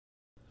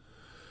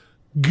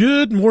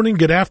Good morning,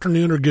 good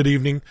afternoon, or good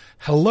evening.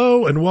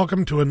 Hello, and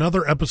welcome to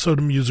another episode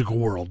of Musical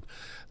World.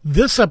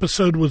 This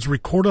episode was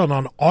recorded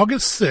on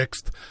August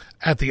 6th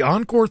at the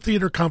Encore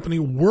Theater Company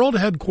World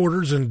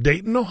Headquarters in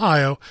Dayton,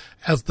 Ohio,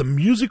 as the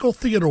musical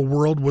theater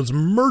world was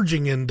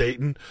merging in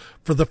Dayton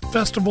for the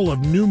Festival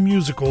of New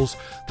Musicals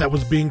that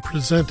was being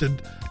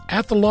presented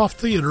at the Loft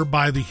Theater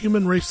by the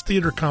Human Race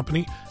Theater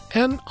Company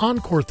and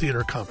Encore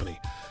Theater Company.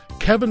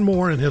 Kevin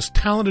Moore and his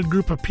talented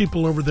group of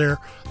people over there,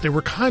 they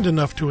were kind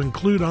enough to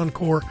include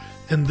Encore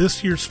in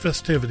this year's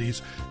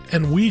festivities,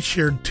 and we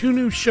shared 2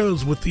 new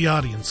shows with the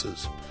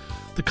audiences.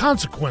 The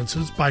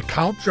Consequences by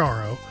Kyle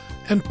Jarrow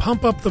and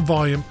Pump Up the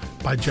Volume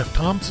by Jeff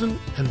Thomson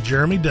and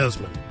Jeremy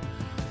Desmon.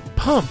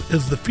 Pump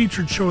is the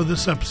featured show of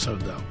this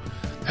episode, though,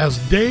 as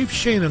Dave,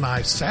 Shane, and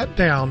I sat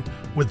down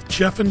with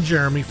Jeff and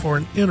Jeremy for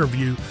an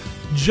interview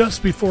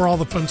just before all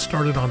the fun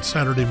started on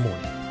Saturday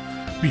morning.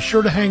 Be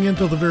sure to hang in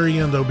till the very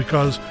end, though,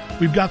 because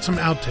we've got some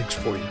outtakes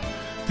for you.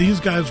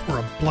 These guys were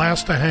a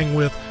blast to hang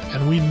with,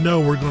 and we know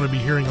we're going to be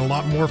hearing a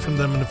lot more from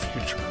them in the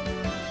future.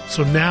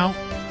 So now,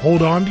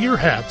 hold on to your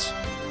hats.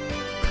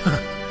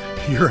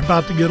 You're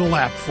about to get a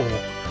lap full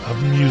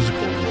of musical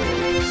world.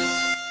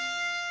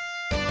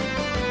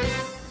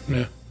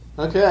 Yeah.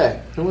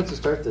 Okay, who wants to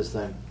start this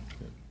thing?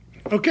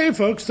 Okay,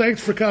 folks,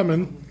 thanks for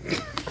coming.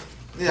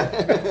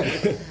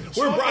 Yeah.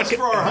 We're broadcasting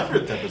for our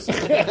 100th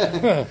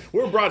episode.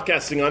 We're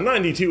broadcasting on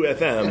 92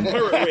 FM,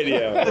 Pirate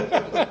Radio.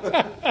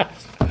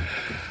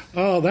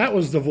 Oh, that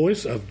was the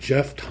voice of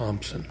Jeff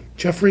Thomson.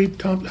 Jeffrey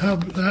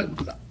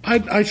Thompson.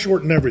 I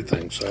shorten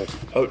everything, so.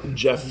 Oh,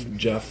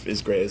 Jeff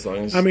is great as long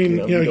as. I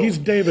mean, he's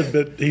David,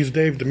 but he's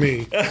Dave to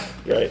me.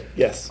 Right.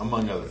 Yes.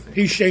 Among other things.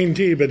 He's Shane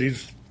T, but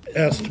he's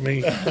S to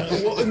me.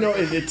 Well, no,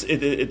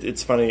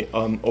 it's funny.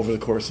 Over the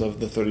course of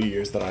the 30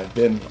 years that I've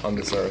been on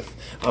this earth,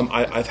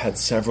 I've had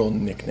several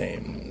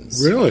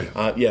nicknames. Really?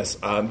 Yes.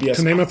 Yes.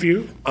 To name a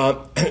few?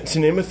 To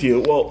name a few.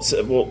 Well,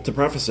 to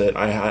preface it,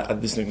 I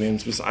had these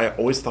nicknames because I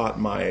always thought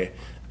my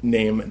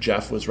name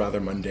Jeff was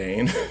rather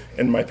mundane,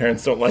 and my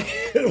parents don't like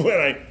it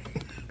when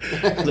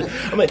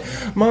I'm like,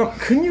 Mom,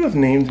 couldn't you have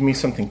named me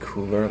something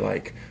cooler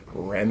like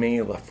Remy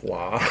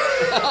Lafroy?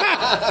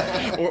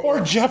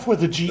 or Jeff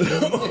with a G.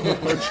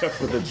 Or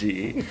Jeff with a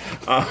G.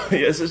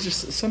 Yes, it's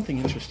just something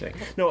interesting.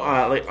 No,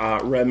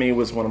 Remy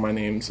was one of my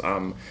names.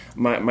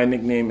 My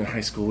nickname in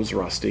high school was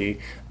Rusty.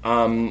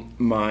 My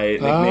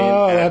nickname...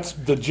 Oh, that's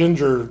the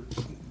ginger...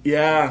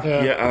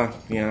 Yeah.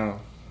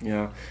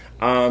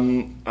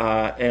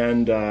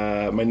 And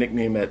my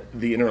nickname at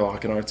the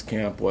Interlochen Arts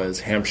Camp was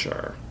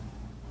Hampshire.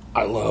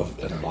 I love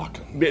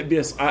Interlochen.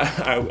 Because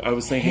I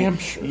was thinking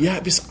Hampshire. Yeah,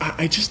 because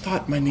I just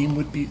thought my name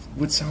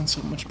would sound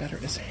so much better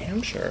as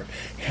Hampshire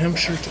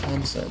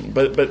Thomson.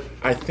 But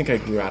I think I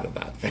grew out of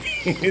that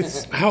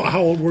phase. How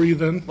old were you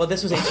then? Well,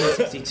 this was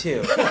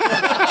 1862.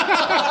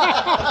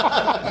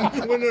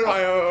 Well, no,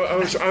 I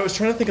was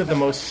trying to think of the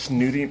most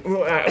snooty.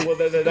 Well,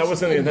 that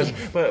wasn't the intention.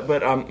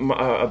 But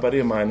a buddy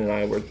of mine and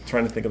I were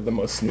trying to think of the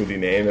most snooty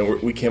name,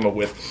 and we came up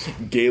with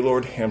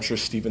Gaylord Hampshire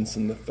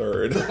Stevenson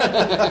III.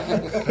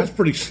 That's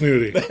pretty snooty.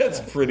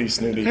 That's pretty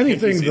snooty.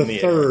 Anything the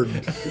third.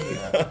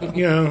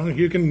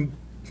 You can.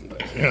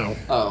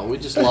 Oh, we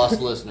just lost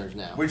listeners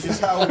now. Which is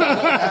how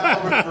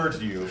I refer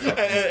to you.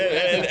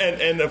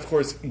 And of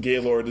course,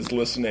 Gaylord is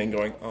listening,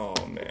 going, "Oh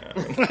man."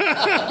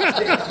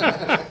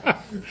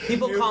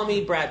 People call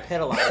me Brad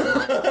Pitt a lot.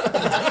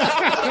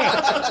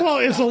 Well,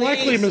 it's a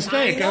likely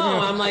mistake. I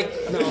know. I'm like,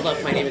 no,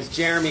 look, my name is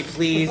Jeremy,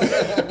 please.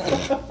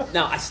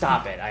 No, I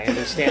stop it. I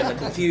understand the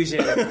confusion.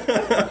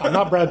 I'm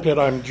not Brad Pitt,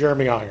 I'm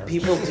Jeremy Irons.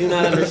 People do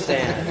not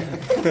understand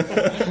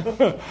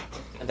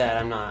that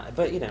I'm not.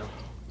 But,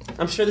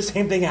 I'm sure the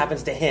same thing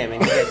happens to him.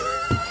 And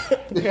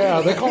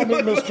yeah, they call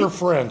me Mr.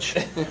 French.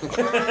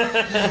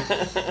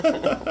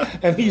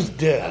 And he's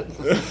dead.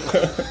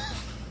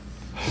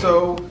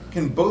 So,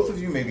 can both of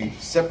you maybe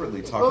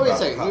separately talk about... Wait a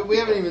second. We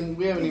haven't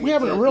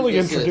really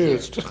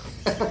introduced. We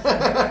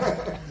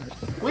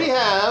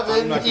have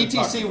in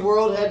ETC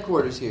World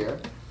Headquarters here.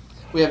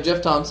 We have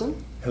Jeff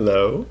Thomson.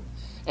 Hello.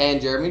 And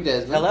Jeremy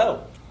Desmon.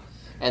 hello.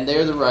 And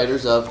they're the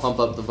writers of Pump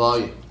Up the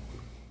Volume.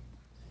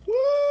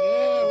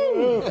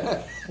 Woo!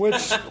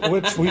 Which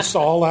we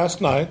saw last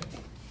night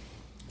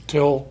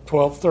till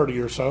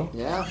 12:30 or so.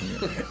 Yeah.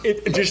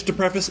 Just to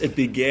preface, it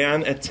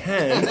began at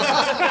 10.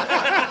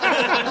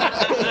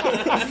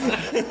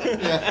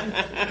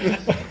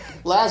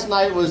 Last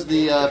night was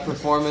the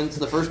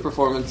first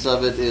performance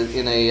of it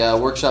in a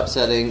workshop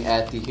setting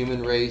at the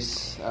Human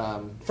Race.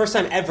 First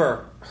time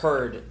ever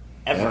heard.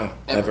 Ever.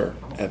 Cool.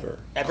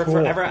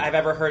 Forever, I've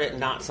ever heard it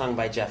not sung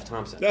by Jeff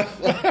Thomson.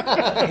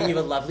 And you have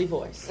a lovely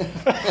voice.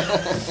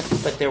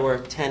 But there were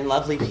 10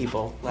 lovely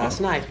people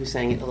last night who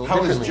sang it a little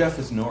differently. How is Jeff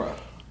as Nora?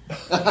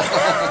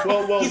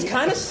 Well, he's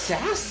kind of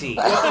sassy.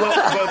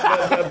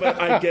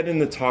 But I get in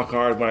the talk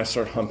hard when I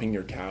start humping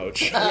your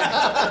couch.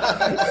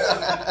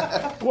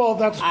 Well,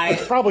 that's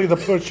probably the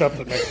push-up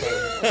that makes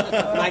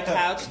that. My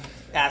couch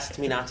asked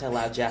me not to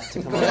allow Jeff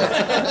to come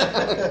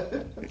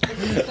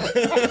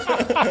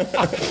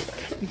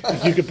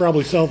You could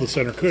probably sell the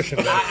center cushion.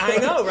 I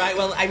know, right?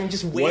 Well, I'm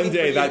just waiting. One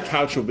day for that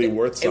couch will be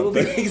worth something. It will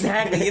be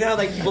exactly. You know,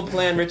 like people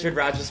play on Richard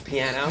Rodgers'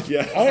 piano.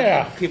 Yeah. Oh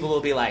yeah. People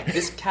will be like,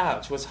 "This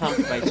couch was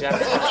humped by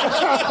Jeff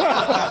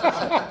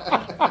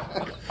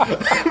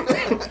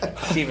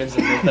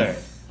Stevenson III."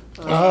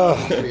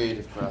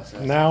 Creative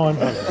process. Now I'm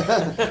hungry.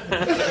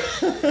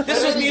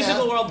 This was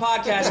Musical World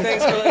Podcast.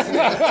 Thanks for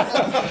listening.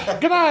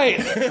 Good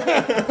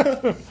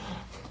night.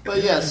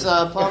 But yes,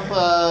 Pump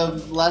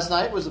last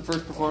night was the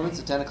first performance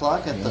at 10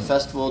 o'clock at the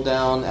festival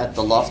down at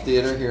the Loft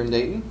Theater here in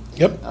Dayton.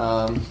 Yep.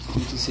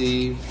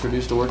 UTC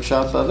produced a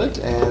workshop of it,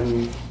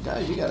 and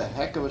guys, you got a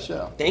heck of a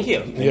show. Thank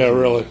you. Yeah,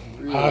 really.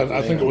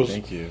 I think it was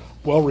Thank you.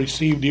 well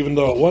received, even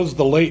though it was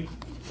the late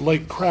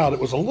crowd. It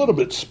was a little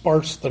bit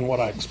sparse than what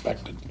I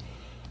expected.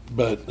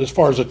 But as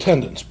far as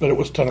attendance, but it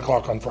was 10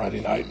 o'clock on Friday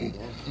night, and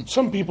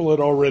some people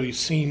had already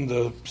seen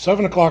the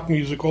 7 o'clock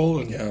musical,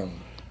 and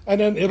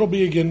then it'll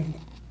be again.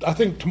 I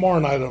think tomorrow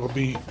night it'll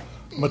be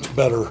much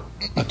better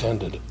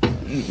attended.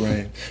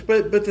 Right,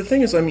 but the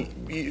thing is, I mean,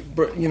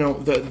 you know,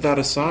 that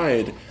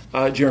aside,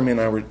 Jeremy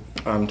and I were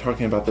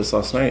talking about this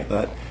last night.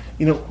 That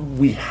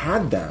we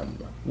had them.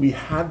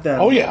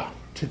 Oh yeah.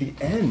 To the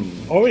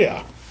end. Oh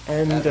yeah.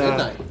 And At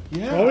midnight.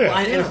 yeah. Oh yeah.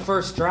 Well, in a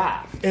first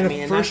draft.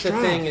 And that's the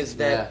thing is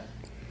that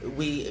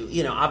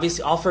we,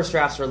 obviously all first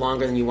drafts are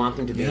longer than you want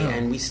them to be,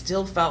 and we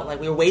still felt like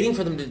we were waiting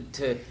for them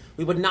to.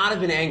 We would not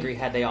have been angry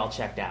had they all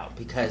checked out,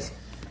 because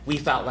we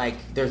felt like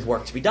there's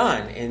work to be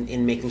done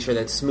in making sure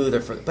that it's smoother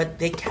but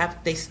they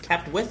kept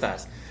with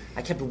us.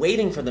 I kept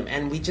waiting for them,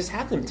 and we just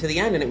had them to the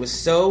end, and it was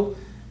so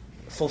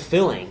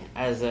fulfilling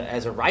as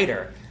a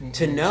writer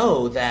to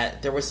know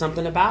that there was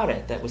something about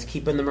it that was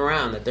keeping them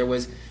around, that there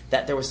was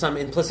some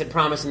implicit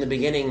promise in the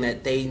beginning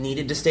that they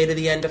needed to stay to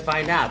the end to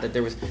find out, that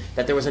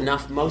there was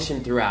enough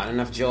motion throughout,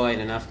 enough joy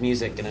and enough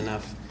music and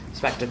enough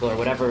spectacle or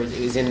whatever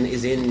is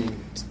in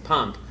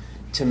Pump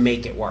to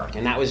make it work,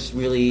 and that was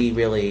really,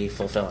 really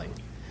fulfilling.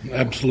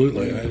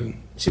 Absolutely.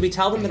 Should we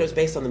tell them that it was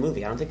based on the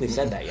movie? I don't think we've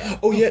said that yet.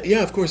 Oh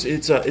yeah, of course.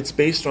 It's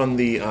based on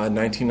the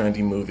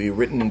 1990 movie,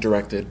 written and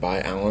directed by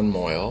Alan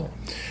Moyle,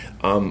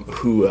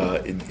 who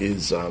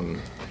is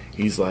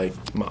he's like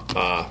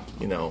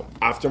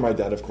after my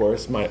dad, of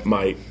course,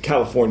 my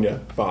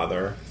California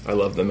father. I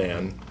love the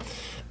man,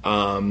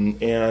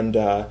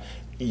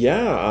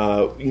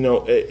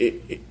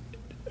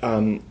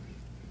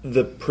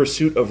 the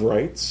pursuit of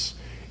rights.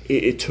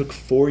 It took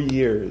 4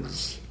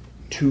 years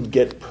to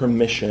get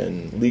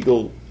permission,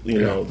 the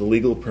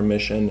legal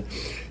permission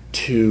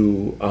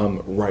to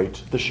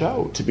write the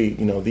show, to be,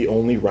 the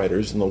only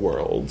writers in the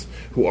world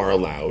who are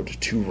allowed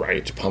to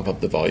write Pump Up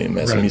the Volume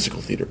as a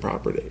musical theater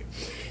property.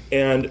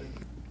 And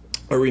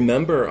I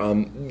remember,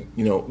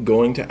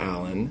 going to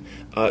Alan,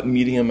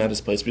 meeting him at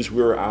his place, because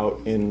we were out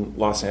in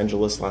Los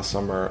Angeles last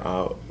summer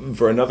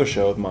for another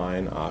show of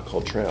mine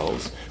called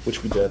Trails,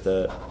 which we did at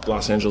the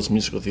Los Angeles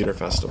Musical Theater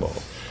Festival.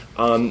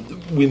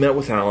 We met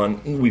with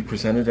Alan. We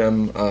presented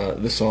him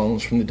the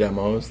songs from the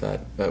demos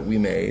that we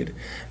made,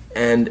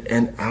 and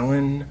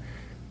Alan,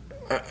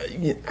 I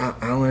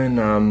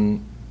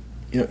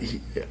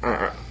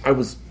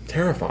was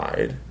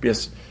terrified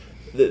because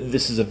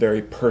this is a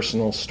very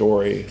personal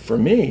story for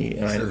me,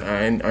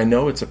 and I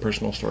know it's a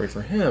personal story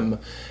for him.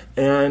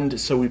 And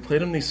so we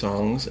played him these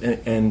songs,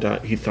 and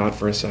he thought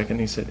for a second.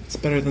 He said, "It's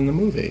better than the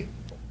movie."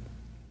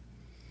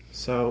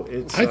 So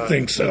it's. I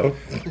think so.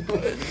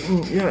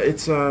 Yeah,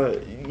 it's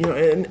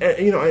and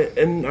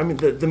I mean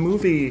the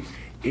movie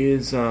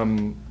is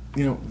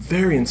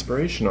very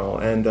inspirational,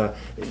 and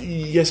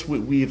yes,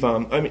 we've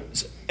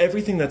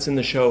everything that's in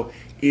the show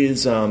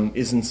is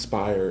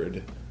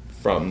inspired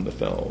from the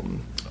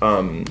film.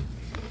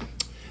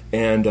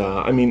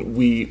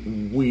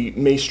 We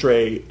may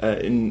stray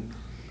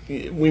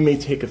we may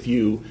take a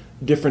few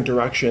different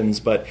directions,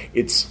 but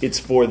it's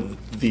for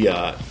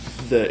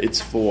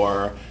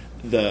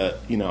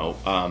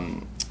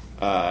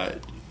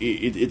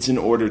it's in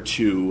order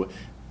to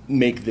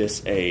make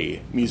this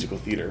a musical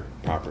theater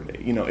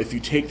property. If you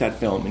take that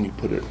film and you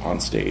put it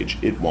on stage,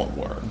 it won't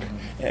work,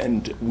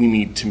 and we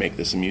need to make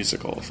this a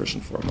musical first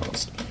and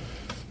foremost.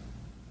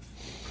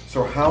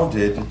 So how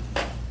did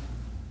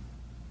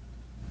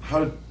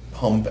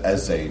Pump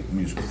as a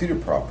musical theater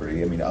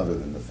property, other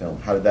than the film,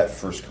 how did that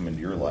first come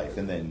into your life?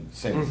 And then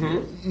same with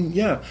you.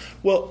 Yeah.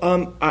 Well,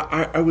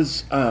 I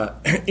was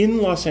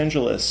in Los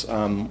Angeles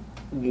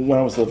when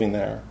I was living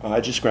there.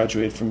 I just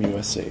graduated from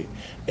USC,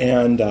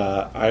 and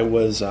I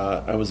was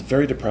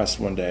very depressed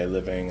one day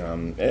living.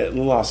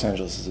 Los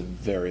Angeles is a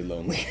very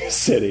lonely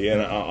city,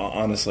 and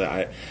honestly,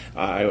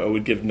 I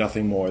would give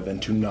nothing more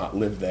than to not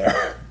live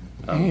there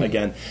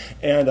again.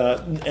 And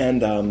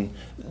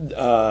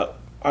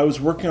I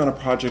was working on a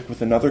project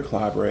with another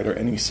collaborator,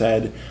 and he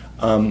said,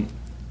 the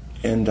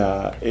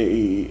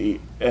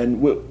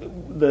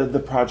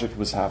project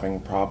was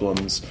having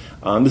problems.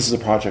 This is a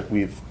project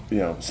we've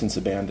since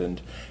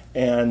abandoned,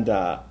 and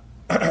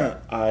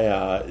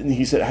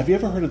he said, "Have you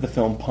ever heard of the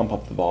film Pump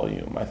Up the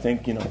Volume? I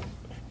think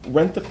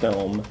rent the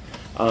film."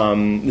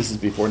 This is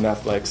before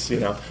Netflix,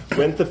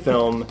 rent the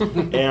film,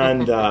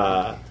 and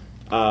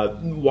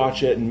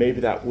watch it, and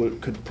maybe that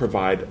could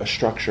provide a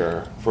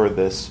structure for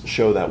this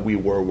show that we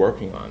were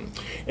working on.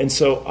 And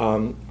so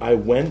I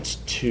went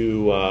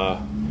to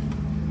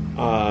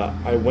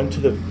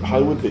the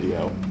Hollywood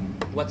Video.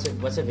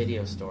 What's a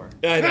video store?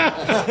 I know.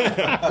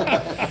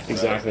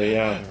 Exactly.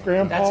 Yeah.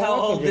 Grandpa, That's how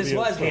old this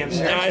was,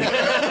 Hampshire.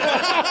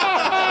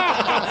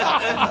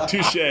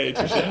 Touche.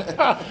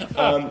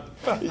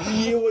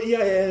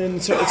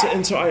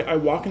 And so I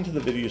walk into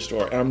the video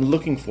store and I'm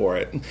looking for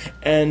it,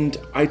 and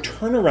I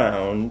turn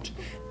around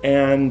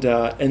and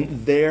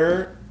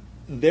there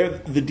the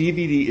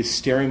DVD is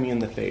staring me in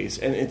the face,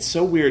 and it's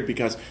so weird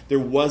because there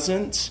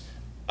wasn't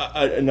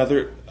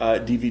another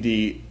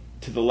DVD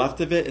to the left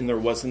of it, and there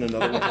wasn't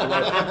another one to the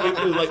right.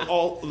 It was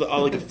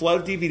like a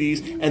flood of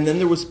DVDs, and then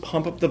there was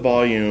Pump Up the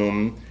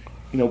Volume,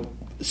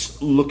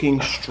 looking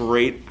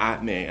straight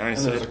at me. And I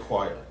said, "There's a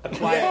choir." A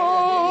choir.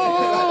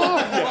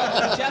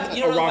 Jeff,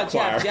 you don't know about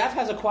Jeff. Jeff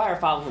has a choir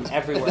following him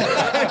everywhere.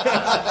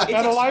 It's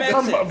and a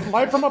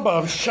light from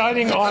above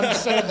shining on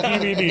said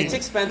DVD. It's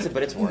expensive,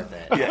 but it's worth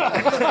it.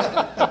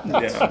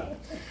 Yeah.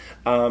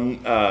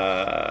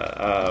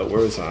 Where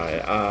was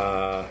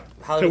I?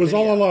 It was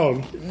All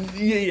Alone.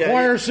 Yeah.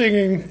 Choir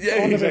singing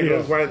on the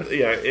video.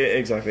 Yeah,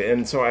 exactly.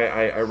 And so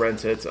I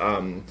rent it.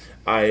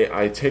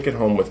 I take it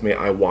home with me.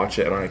 I watch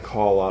it, and I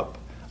call up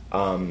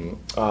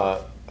the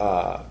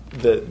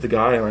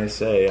guy, and I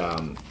say,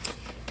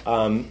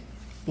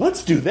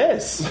 "Let's do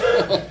this.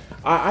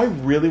 I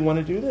really want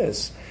to do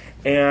this."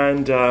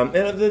 And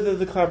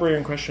the collaborator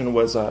in question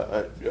was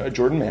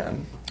Jordan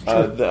Mann.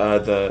 Sure.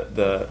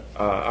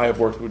 I have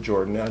worked with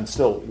Jordan and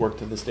still work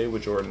to this day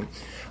with Jordan.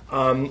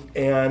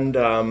 And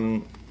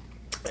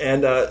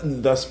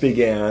thus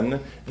began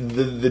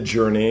the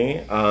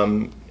journey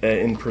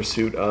in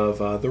pursuit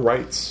of the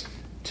rights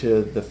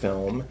to the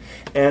film.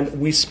 And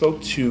we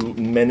spoke to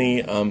many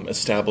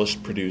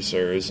established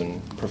producers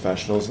and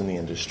professionals in the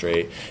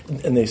industry,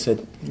 and they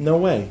said, "No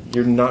way,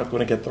 you're not going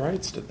to get the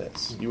rights to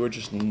this. You are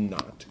just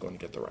not going to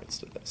get the rights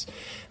to this."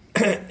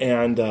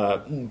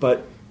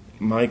 But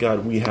my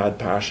God, we had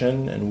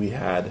passion, and we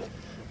had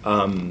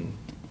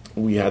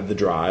the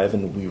drive,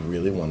 and we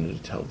really wanted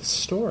to tell the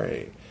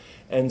story.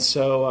 And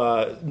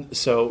so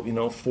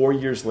 4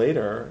 years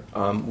later,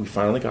 we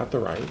finally got the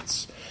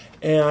rights.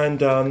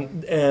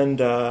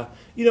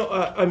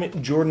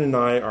 Jordan and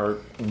I are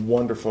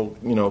wonderful,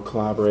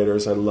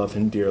 collaborators. I love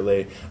him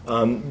dearly.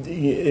 There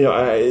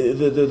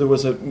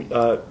was a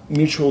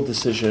mutual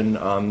decision.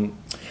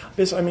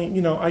 Because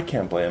I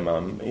can't blame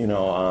him.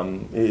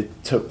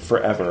 It took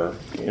forever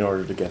in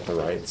order to get the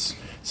rights.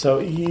 So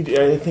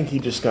I think he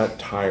just got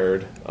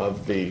tired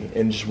of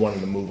and just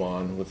wanted to move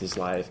on with his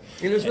life.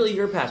 And it was really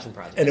your passion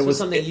project. And it was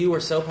something you were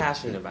so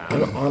passionate about.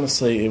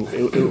 Honestly,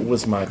 it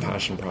was my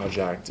passion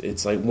project.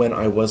 It's like when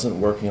I wasn't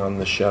working on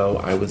the show,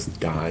 I was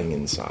dying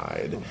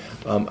inside.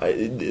 I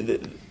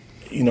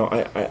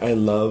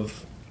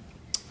love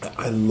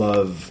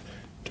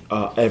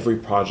every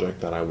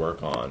project that I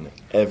work on,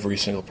 every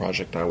single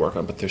project I work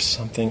on. But there's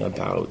something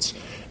about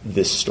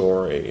this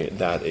story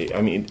that it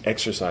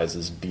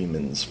exercises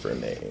demons for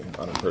me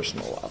on a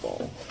personal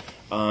level.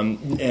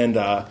 And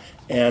I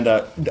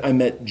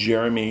met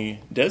Jeremy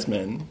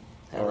Desmon,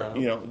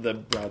 the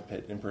Brad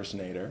Pitt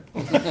impersonator.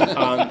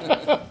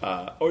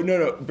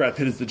 Brad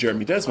Pitt is the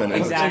Jeremy Desmon.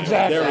 Exactly.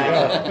 There we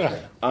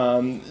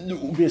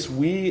go. Yes,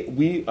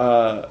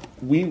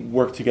 we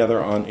worked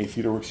together on a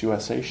TheaterWorks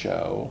USA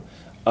show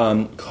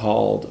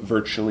called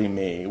Virtually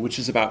Me, which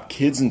is about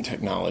kids and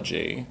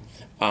technology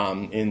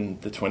in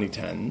the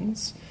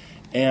 2010s.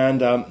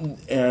 This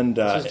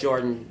was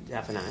Jordan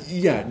F. and I.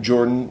 Yeah,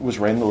 Jordan was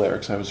writing the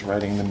lyrics. I was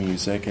writing the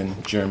music,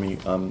 and Jeremy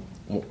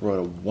wrote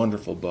a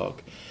wonderful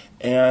book.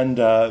 And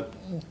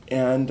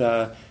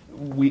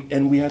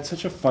we had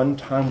such a fun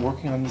time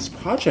working on this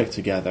project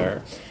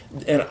together.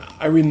 And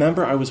I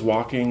remember I was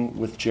walking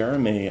with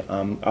Jeremy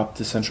up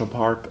to Central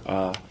Park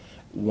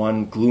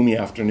one gloomy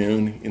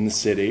afternoon in the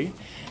city,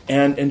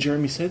 and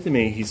Jeremy said to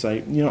me, he's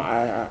like,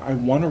 I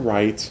want to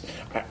write,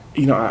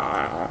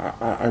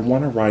 I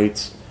want to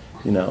write,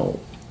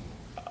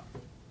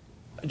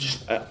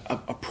 just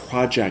a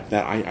project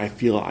that I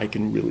feel I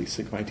can really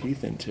sink my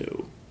teeth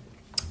into,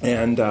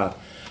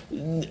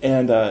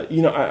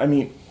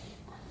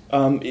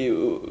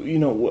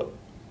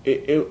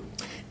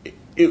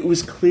 it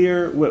was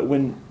clear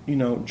when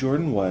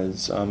Jordan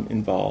was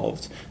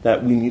involved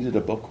that we needed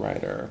a book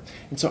writer,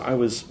 and so I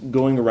was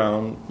going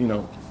around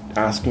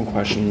asking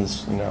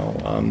questions,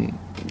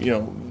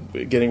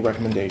 getting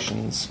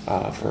recommendations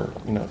for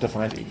to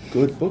find a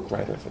good book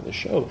writer for the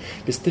show,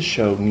 because this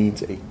show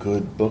needs a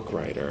good book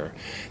writer.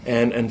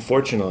 And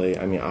unfortunately,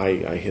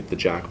 I hit the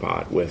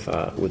jackpot with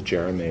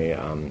Jeremy.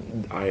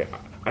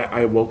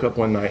 I woke up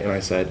one night and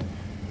I said,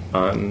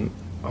 oh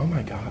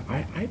my God,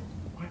 why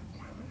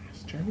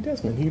ask Jeremy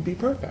Desmon? He'd be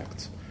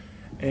perfect.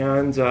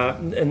 And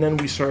then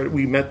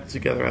we met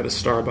together at a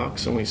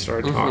Starbucks, and we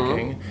started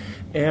talking,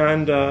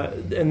 and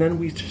then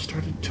we just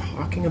started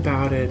talking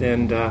about it,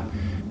 and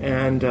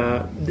And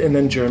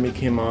then Jeremy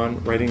came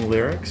on writing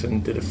lyrics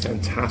and did a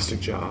fantastic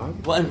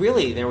job. Well, and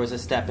really, there was a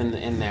step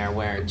in there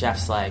where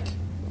Jeff's like,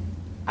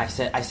 I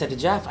said to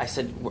Jeff, I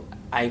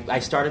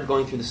started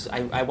going through this.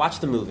 I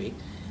watched the movie,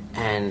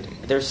 and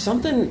there's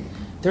something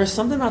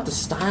about the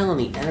style and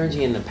the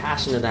energy and the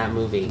passion of that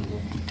movie,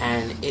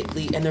 and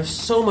there's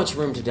so much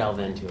room to delve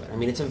into it. I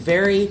mean, it's a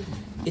very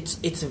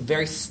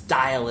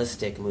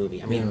stylistic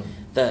movie. I mean,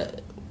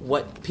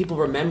 what people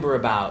remember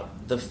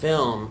about the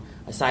film,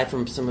 aside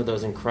from some of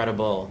those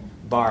incredible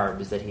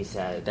barbs that he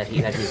said that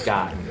he's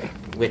got,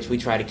 which we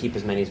try to keep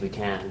as many as we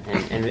can,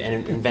 and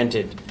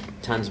invented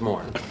tons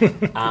more,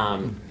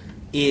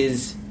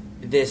 is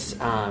this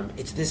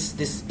it's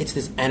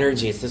this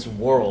energy, it's this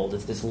world,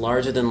 it's this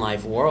larger than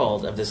life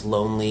world of this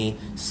lonely,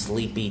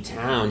 sleepy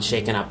town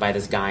shaken up by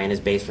this guy in his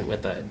basement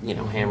with a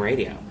ham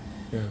radio,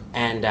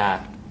 and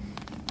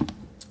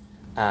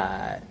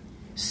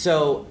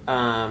so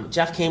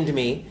Jeff came to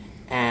me.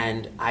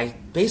 And I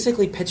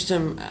basically pitched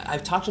him, I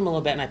talked to him a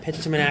little bit, and I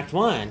pitched him in Act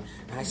 1.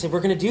 And I said, we're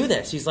going to do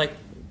this. He's like,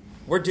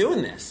 we're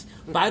doing this.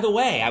 By the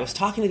way, I was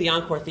talking to the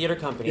Encore Theater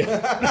Company. And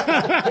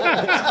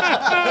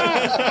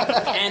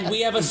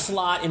we have a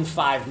slot in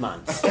 5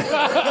 months. And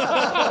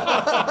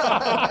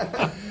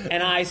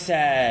I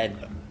said,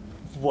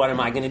 what am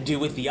I going to do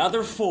with the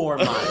other 4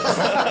 months?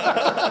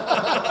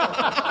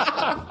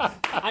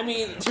 I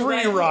mean,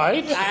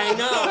 rewrite. I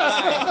know,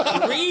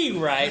 right?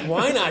 Rewrite.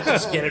 Why not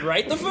just get it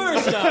right the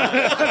first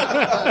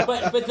time?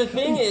 But the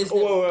thing is,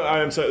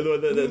 I'm sorry.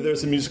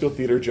 There's a musical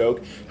theater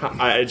joke.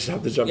 I just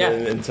have to jump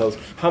in and tell us,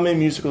 how many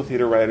musical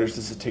theater writers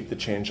does it take to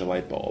change a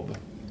light bulb?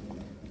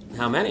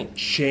 How many?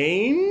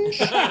 Change?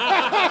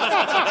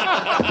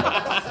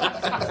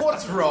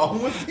 What's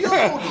wrong with the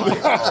old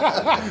light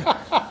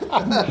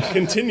bulb?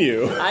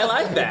 Continue. I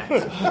like that.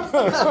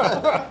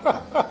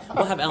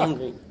 We'll have Ellen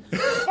Green.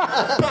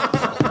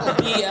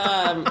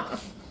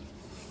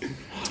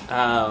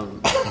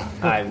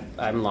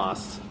 I'm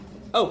lost.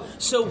 Oh,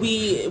 so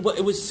it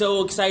was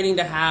so exciting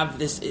to have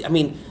this. I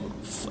mean,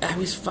 I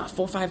was 4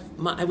 or 5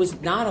 months. I was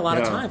not a lot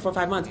of time, 4 or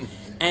 5 months,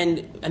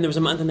 and there was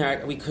a month in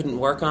there we couldn't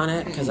work on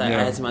it because I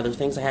had some other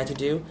things I had to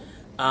do,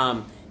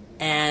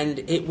 and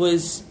it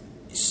was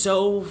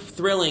so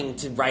thrilling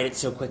to write it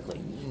so quickly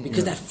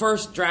because that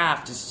first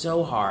draft is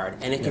so hard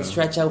and it can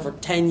stretch over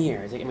 10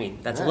 years. I mean,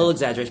 that's a little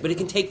exaggeration, but it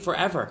can take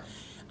forever.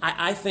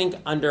 I think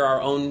under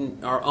our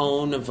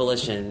own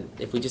volition,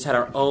 if we just had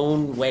our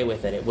own way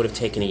with it, it would have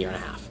taken 1.5 years.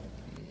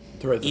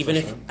 Even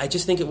if I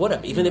just think it would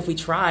have, even if we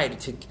tried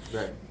to,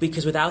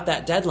 because without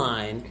that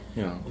deadline,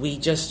 we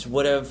just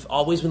would have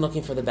always been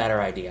looking for the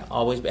better idea.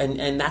 Always,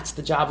 and that's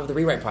the job of the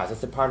rewrite process.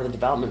 That's the part of the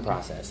development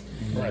process.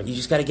 Right. You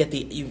just got to get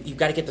you've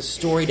got to get the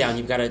story down.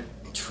 You've got to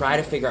try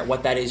to figure out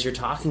what that is you're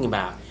talking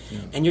about,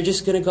 and you're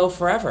just going to go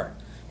forever.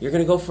 You're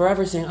going to go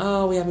forever saying,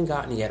 "Oh, we haven't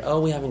gotten it yet. Oh,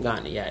 we haven't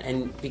gotten it yet,"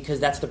 and because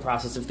that's the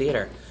process of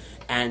theater.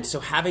 And so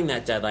having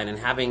that deadline and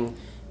having,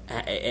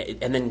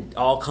 and then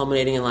all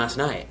culminating in last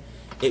night.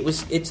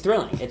 It's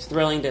thrilling. It's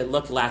thrilling to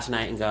look last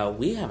night and go,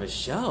 we have a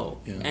show.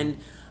 Yeah. And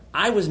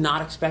I was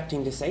not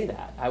expecting to say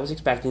that. I was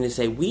expecting to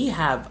say,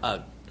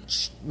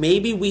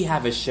 maybe we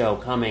have a show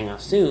coming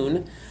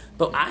soon,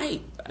 but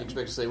I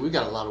expect to say, we've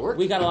got a lot of work.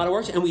 We got a lot of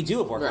work, and we do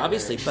have work,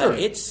 obviously, but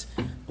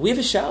we have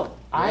a show.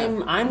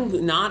 Yeah.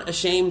 I'm not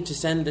ashamed to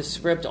send this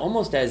script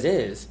almost as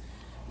is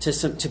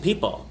to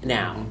people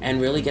now and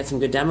really get some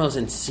good demos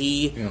and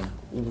see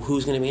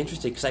who's going to be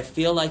interested, because I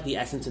feel like the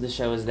essence of the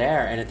show is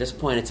there, and at this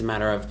point it's a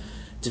matter of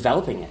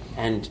developing it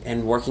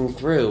and working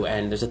through,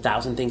 and there's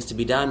 1,000 things to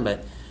be done,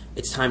 but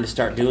it's time to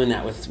start doing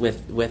that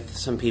with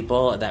some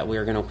people that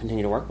we're going to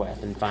continue to work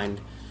with and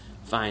find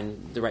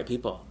the right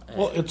people.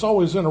 Well, it's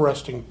always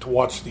interesting to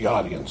watch the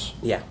audience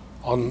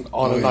on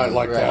a night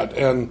like that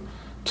and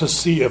to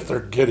see if they're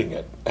getting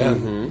it.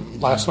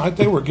 And last night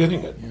they were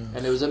getting it.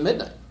 And it was at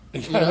midnight.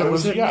 Yeah, it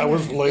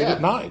was late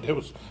at night. It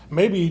was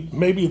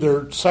maybe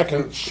their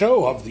second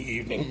show of the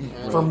evening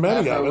for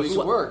many of us. After a week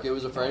of work, it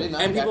was a Friday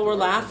night, and people were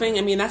laughing.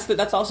 I mean,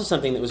 that's also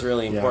something that was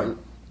really important.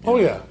 Oh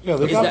yeah,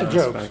 they got the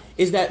jokes.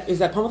 Is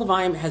that Pump the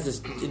Volume has this?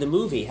 The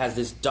movie has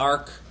this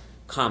dark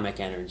comic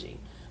energy,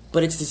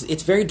 but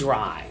it's very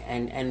dry,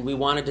 and we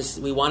wanted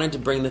to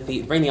bring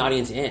the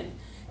audience in,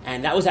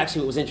 and that was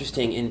actually what was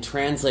interesting in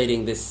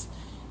translating this.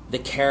 The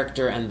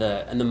character and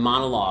the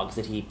monologues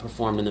that he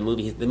performed in the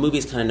movie. The movie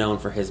is kind of known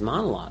for his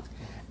monologues,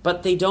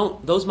 but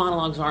those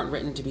monologues aren't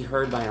written to be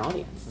heard by an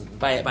audience,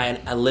 by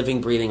a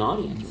living, breathing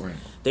audience. Right.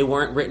 They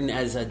weren't written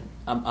as a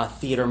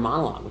theater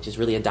monologue, which is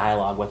really a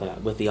dialogue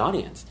with the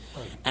audience.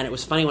 Right. And it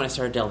was funny when I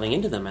started delving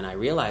into them, and I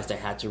realized I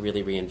had to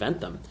really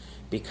reinvent them,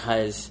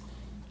 because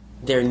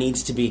there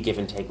needs to be give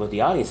and take with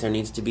the audience. There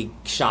needs to be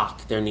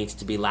shock. There needs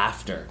to be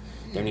laughter.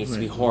 There needs to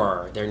be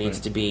horror. There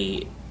needs to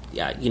be,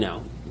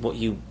 what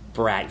you.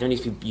 There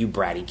needs to be, you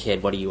bratty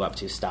kid, what are you up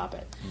to? Stop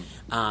it.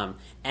 And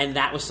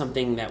that was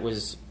something that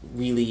was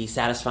really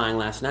satisfying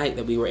last night,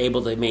 that we were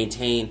able to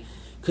maintain,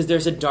 because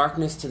there's a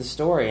darkness to the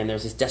story and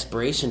there's this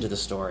desperation to the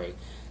story.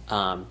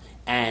 A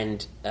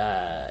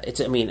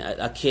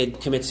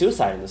kid commits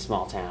suicide in this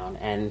small town,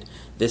 and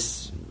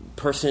this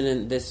person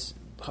in this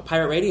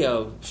pirate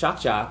radio shock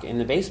jock in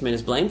the basement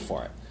is blamed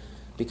for it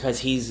because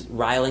he's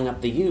riling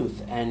up the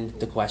youth. And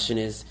the question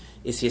is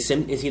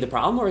he the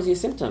problem or is he a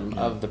symptom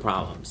of the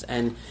problems?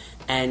 And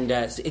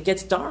it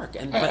gets dark.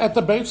 And at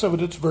the base of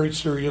it, it's a very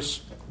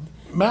serious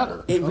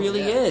matter. It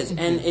really is,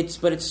 and it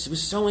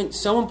was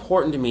so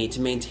important to me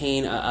to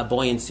maintain a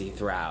buoyancy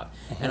throughout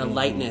and a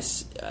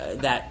lightness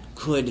that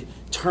could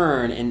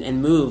turn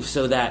and move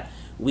so that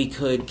we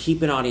could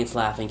keep an audience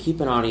laughing, keep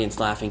an audience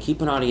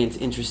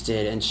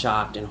interested and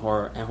shocked and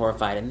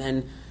horrified, and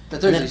then. But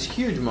there's these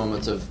huge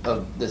moments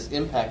of this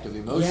impact of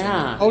emotion.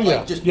 Yeah. Oh,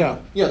 yeah.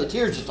 The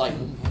tears just like,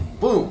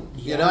 boom.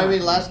 You know what I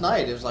mean? Last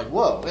night, it was like,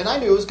 whoa. And I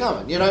knew it was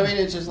coming. You know what I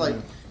mean? It's just like...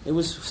 It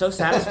was so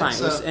satisfying.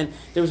 And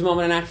there was a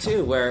moment in Act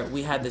 2 where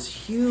we had this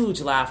huge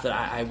laugh that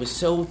I was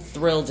so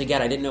thrilled to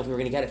get. I didn't know if we were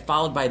going to get it,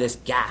 followed by this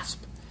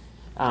gasp.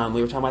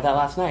 We were talking about that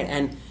last night.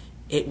 And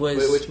it was...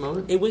 Wait, which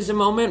moment? It was a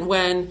moment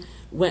when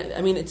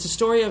I mean, it's a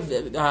story of...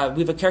 we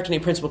have a character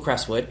named Principal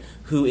Crestwood,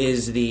 who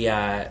is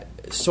the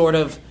sort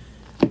of...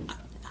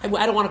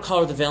 I don't want to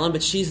call her the villain,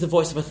 but she's the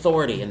voice of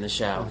authority in the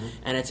show.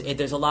 And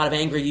there's a lot of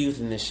angry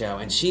youth in this show.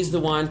 And she's the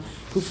one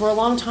who, for a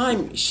long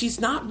time, she's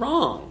not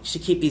wrong. She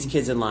keep these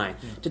kids in line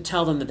to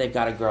tell them that they've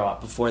got to grow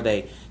up before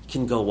they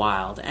can go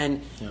wild.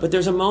 But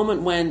there's a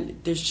moment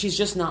when she's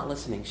just not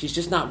listening. She's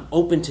just not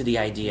open to the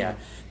idea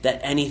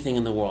that anything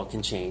in the world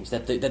can change,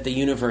 that the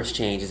universe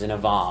changes and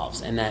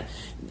evolves, and that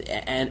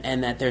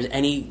there's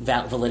any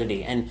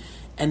validity.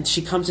 And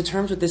she comes to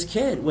terms with this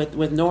kid,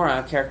 with Nora,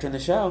 a character in the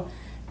show,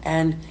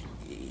 and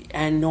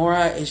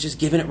Nora is just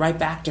giving it right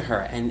back to her.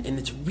 And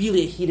it's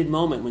really a heated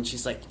moment when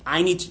she's like,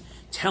 I need to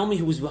tell me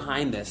who's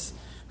behind this.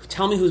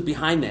 Tell me who's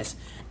behind this.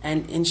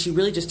 And she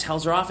really just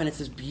tells her off, and it's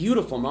this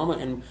beautiful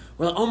moment. And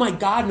we're like, oh my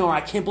God, Nora,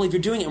 I can't believe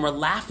you're doing it. And we're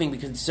laughing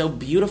because it's so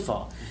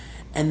beautiful.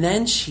 And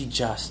then she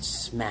just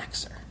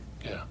smacks her.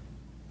 Yeah.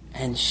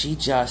 And she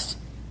just,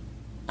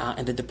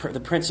 and the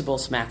principal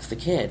smacks the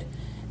kid.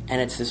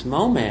 And it's this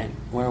moment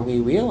where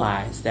we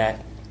realize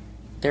that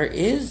there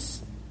is...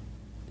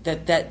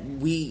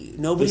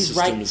 nobody's the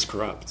system right. is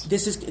corrupt. The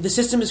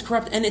system is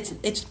corrupt, and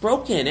it's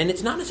broken, and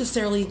it's not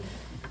necessarily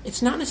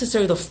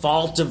the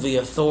fault of the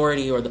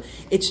authority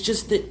it's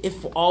just that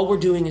if all we're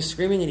doing is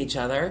screaming at each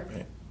other,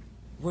 right,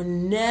 we're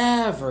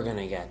never going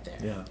to get there.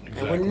 Yeah, exactly.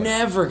 And we're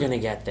never going to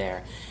get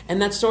there.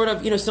 And that's sort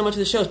of, so much of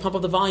the show is Pump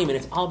Up the Volume, and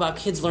it's all about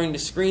kids learning to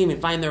scream and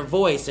find their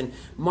voice, and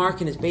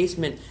Mark in his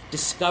basement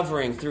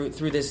discovering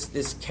through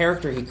this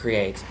character he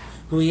creates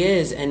who he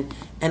is, and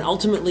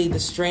ultimately the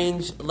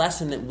strange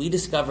lesson that we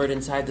discovered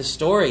inside the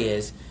story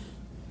is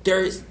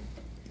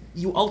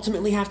you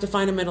ultimately have to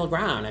find a middle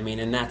ground. I mean,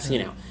 and that's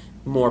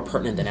more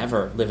pertinent than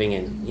ever living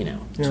in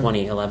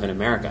 2011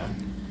 America.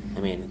 I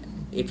mean,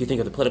 if you think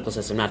of the political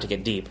system, not to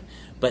get deep,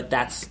 but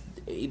that's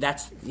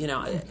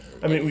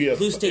I mean, we have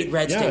blue state,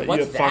 red state. What's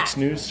you have Fox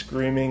News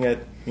screaming at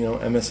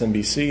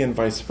MSNBC and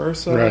vice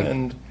versa, right.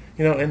 and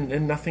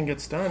nothing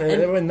gets done.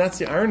 And that's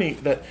the irony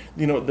that,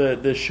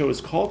 the show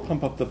is called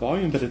Pump Up the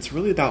Volume, but it's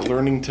really about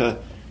learning to,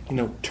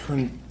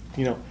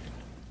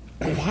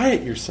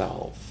 quiet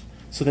yourself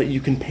so that you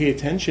can pay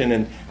attention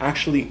and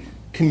actually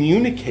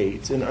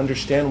communicate and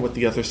understand what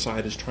the other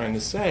side is trying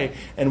to say.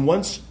 And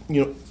once,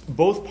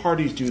 both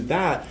parties do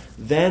that,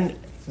 then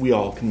we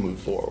all can move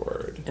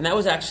forward. And that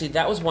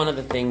was one of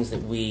the things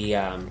that we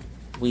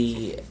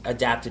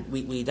adapted.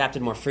 We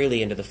adapted more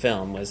freely into the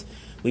film. Was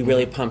we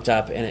really pumped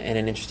up in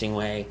an interesting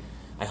way,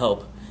 I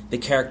hope, the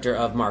character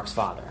of Mark's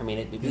father. I mean,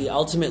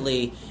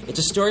 it's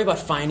a story about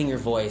finding your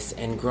voice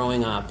and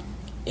growing up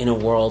in a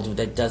world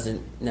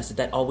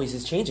that always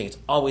is changing. It's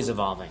always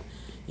evolving.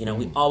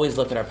 We always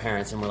look at our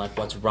parents and we're like,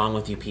 what's wrong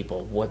with you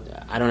people?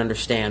 I don't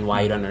understand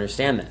why you don't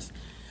understand this.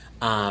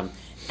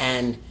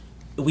 And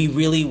we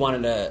really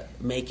wanted to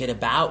make it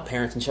about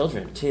parents and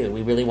children, too.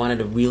 We really wanted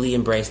to really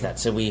embrace that.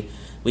 So we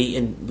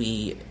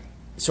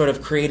sort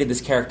of created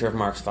this character of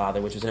Mark's father,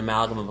 which was an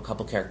amalgam of a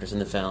couple characters in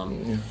the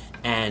film. Yeah.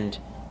 And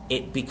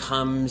it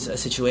becomes a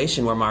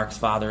situation where Mark's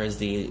father is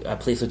the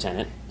police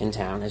lieutenant in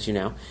town, as you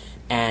know,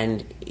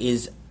 and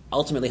is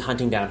ultimately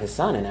hunting down his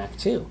son in Act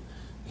 2.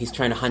 He's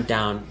trying to hunt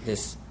down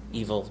this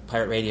evil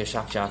pirate radio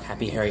shock jock,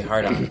 Happy Harry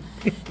Hardon.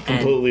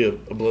 Completely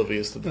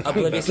oblivious to the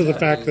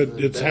fact that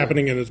it's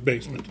happening in his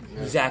basement.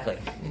 Exactly.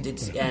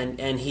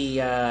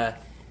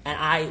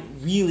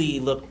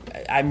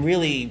 I'm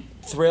really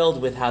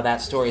thrilled with how that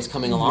story is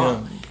coming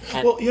along.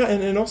 Yeah.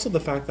 And also the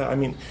fact that,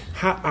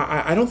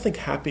 I don't think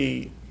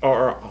Happy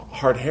or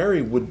Hard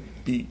Harry would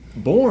be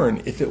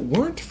born if it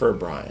weren't for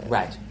Brian.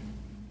 Right.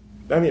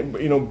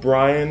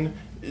 Brian,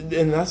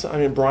 and that's,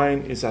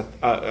 Brian is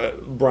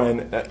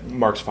Brian,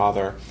 Mark's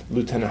father,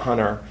 Lieutenant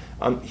Hunter.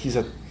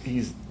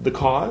 He's the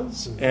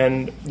cause,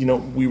 and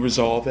we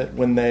resolve it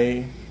when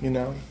they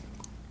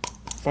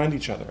find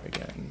each other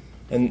again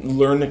and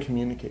learn to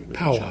communicate with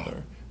each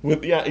other.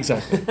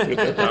 Exactly. With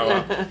their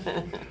power.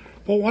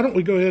 Well, why don't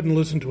we go ahead and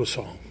listen to a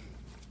song?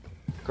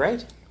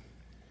 Great.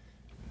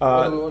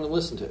 What do we want to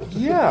listen to?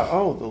 Yeah.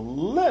 Oh, the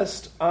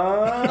list.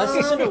 Let's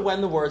listen to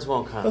When the Words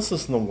Won't Come. Let's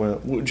listen to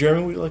when.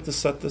 Jeremy, would you like to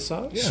set this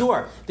up? Yeah.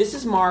 Sure. This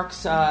is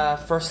Mark's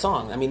first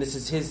song. I mean, this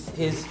is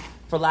his.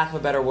 For lack of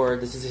a better word,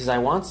 this is his I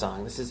Want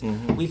song. This is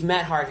We've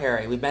met Hard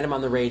Harry. We've met him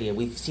on the radio.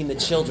 We've seen the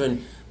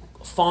children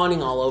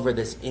fawning all over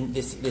this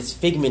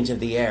figment of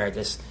the air.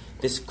 This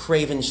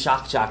craven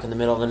shock jock in the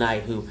middle of the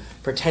night who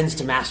pretends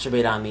to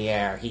masturbate on the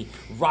air. He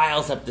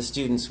riles up the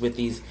students with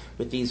these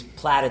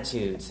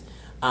platitudes.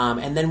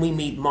 And then we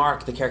meet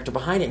Mark, the character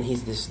behind it, and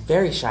he's this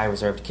very shy,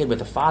 reserved kid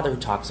with a father who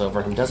talks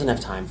over him, doesn't have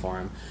time for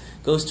him,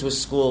 goes to a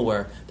school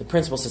where the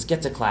principal says,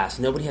 get to class.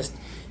 There's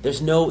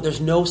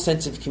no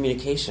sense of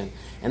communication.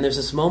 And there's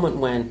this moment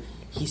when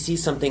he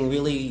sees something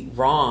really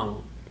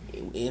wrong,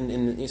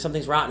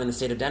 something's rotten in the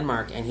state of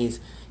Denmark, and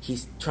he's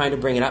trying to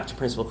bring it up to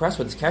Principal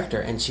Crestwood's character,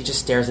 and she just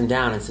stares him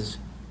down and says,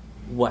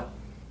 what?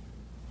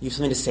 You have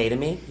something to say to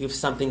me? You have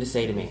something to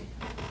say to me.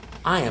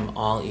 I am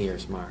all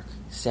ears, Mark.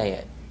 Say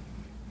it.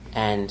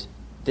 And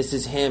this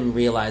is him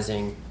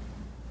realizing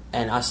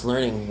and us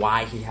learning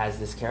why he has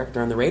this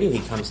character on the radio he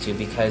comes to,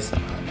 because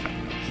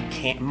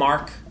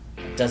Mark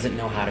doesn't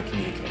know how to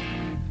communicate.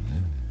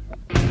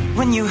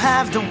 When you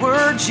have the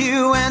words,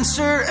 you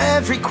answer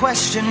every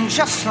question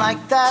just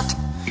like that.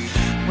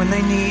 When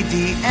they need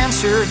the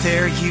answer,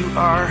 there you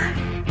are.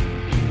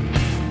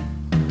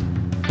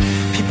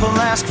 People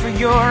ask for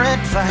your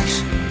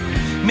advice,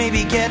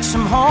 maybe get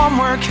some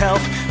homework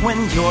help. When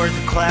you're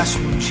the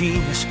classroom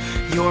genius,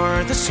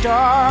 you're the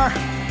star.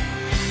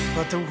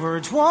 But the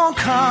words won't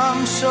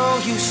come, so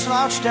you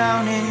slouch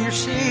down in your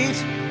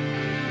seat.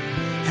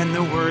 And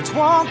the words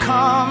won't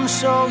come,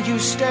 so you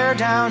stare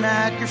down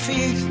at your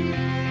feet.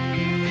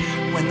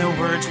 When the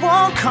words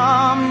won't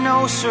come,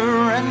 no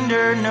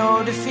surrender,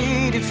 no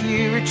defeat. If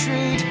you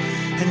retreat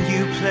and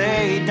you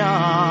play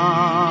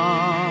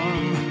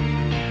dumb,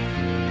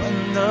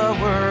 when the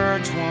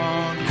words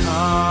won't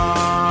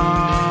come.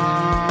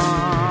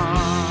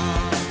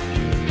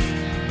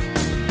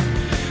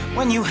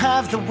 When you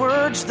have the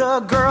words, the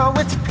girl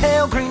with the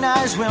pale green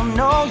eyes will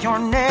know your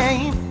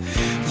name.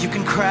 You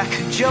can crack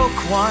a joke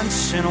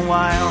once in a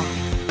while.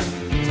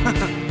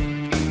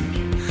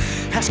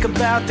 Ask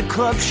about the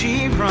club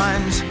she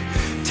runs.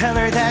 Tell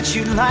her that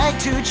you'd like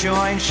to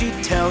join. She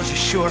tells you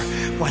sure,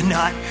 why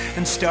not,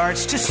 and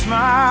starts to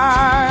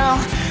smile.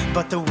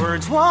 But the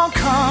words won't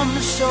come,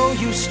 so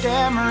you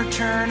stammer,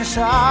 turn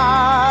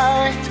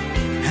aside.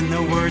 And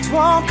the words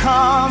won't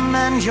come,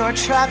 and you're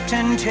trapped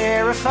and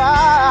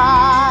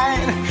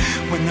terrified.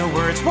 When the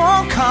words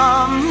won't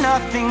come,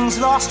 nothing's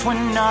lost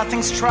when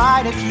nothing's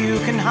tried. If you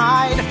can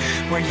hide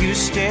where you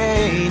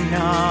stay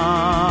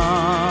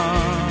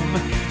numb,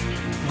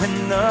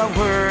 when the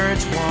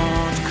words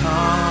won't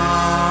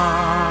come.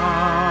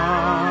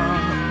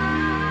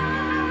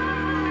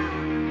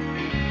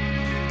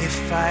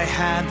 If I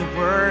had the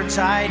words,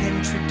 I'd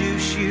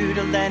introduce you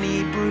to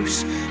Lenny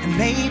Bruce and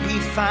maybe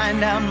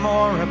find out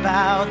more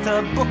about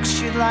the books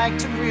you'd like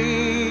to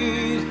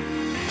read.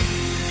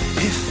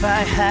 If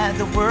I had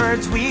the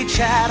words, we'd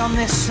chat on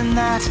this and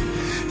that.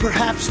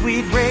 Perhaps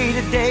we'd rate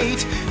a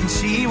date and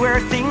see where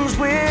things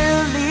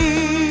will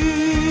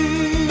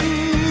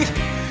lead.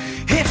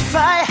 If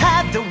I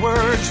had the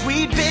words,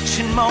 we'd bitch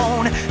and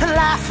moan and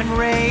laugh and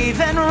rave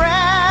and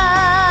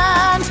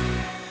rant.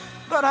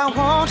 But I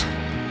won't,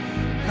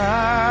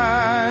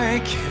 I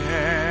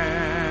can't.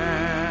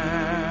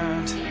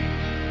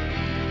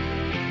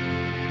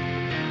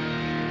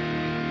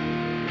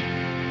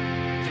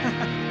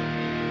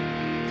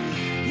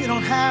 You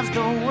don't have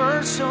the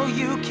words, so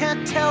you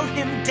can't tell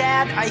him,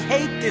 Dad, I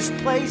hate this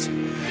place.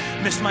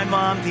 Miss my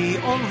mom, the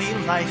only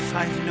life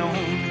I've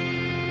known.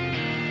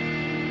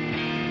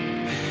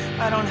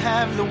 I don't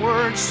have the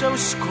words, so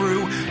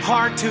screw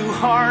heart to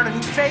heart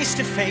and face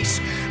to face.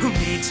 Who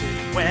needs it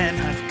when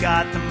I've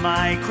got the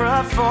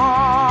microphone?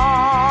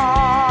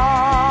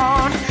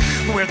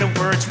 Where the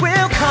words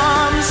will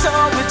come, so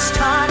it's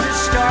time to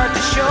start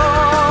the show.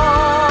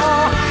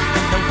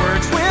 And the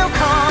words will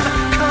come,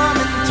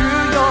 coming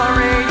through your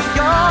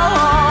radio.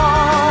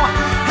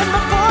 And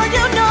before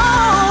you know,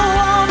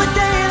 all the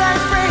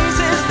daylight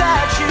phrases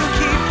that you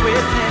keep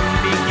within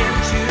begin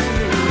to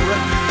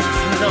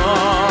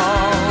flow.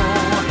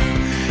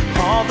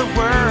 All the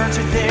words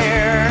are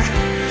there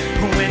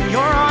when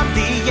you're on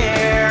the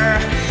air.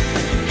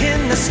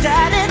 In the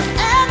static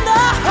and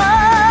the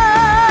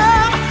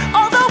hum,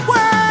 all the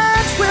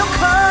words will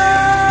come.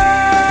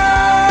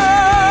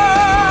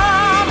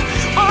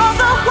 All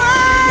the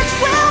words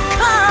will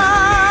come.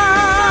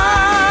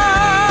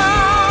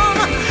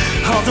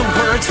 All the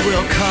words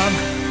will come.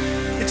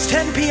 It's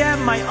 10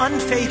 p.m., my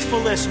unfaithful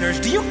listeners.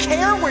 Do you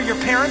care where your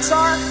parents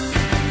are?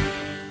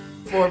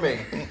 For me.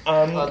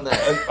 On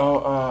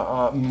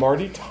that.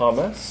 Marty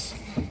Thomas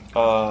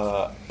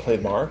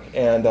played Mark,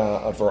 and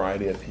a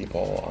variety of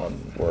people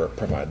were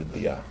provided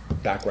the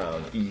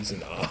background oohs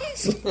and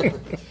ahs.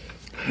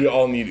 We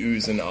all need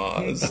oohs and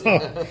ahs.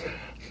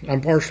 I'm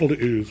partial to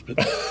oohs, but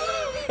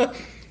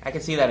I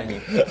can see that in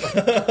you.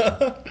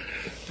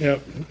 yeah,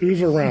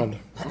 oohs are round.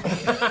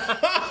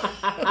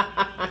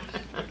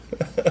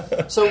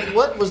 So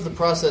what was the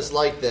process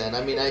like then?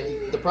 I mean,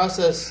 the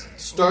process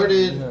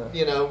started,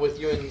 with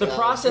you and the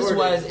process Jordan,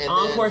 was and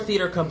Encore then...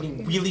 Theater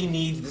Company really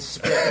needs the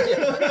script.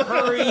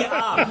 Hurry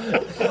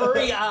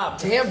up!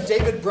 Damn,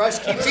 David Brush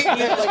keeps Keep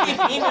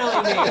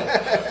emailing me.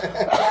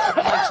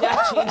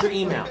 Jeff, change your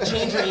email.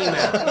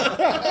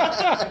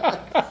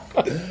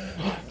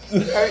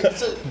 All right,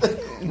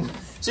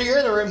 so you're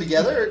in the room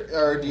together,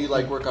 or do you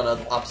work on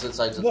opposite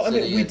sides of the city?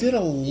 Well, I mean, we did a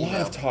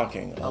lot of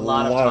talking. A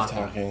lot of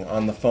talking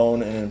on the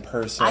phone and in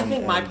person. I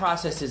think my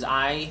process is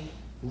I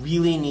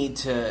really need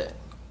to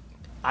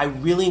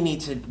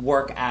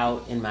work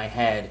out in my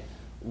head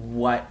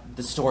what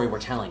the story we're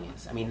telling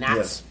is. I mean,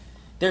 that's...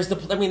 Yes.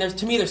 To me,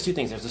 there's two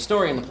things. There's the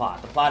story and the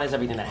plot. The plot is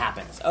everything that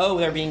happens. Oh,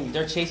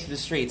 they're chased through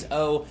the streets.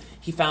 Oh,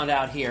 he found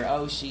out here.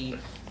 Oh,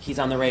 he's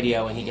on the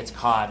radio and he gets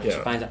caught and she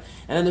finds out.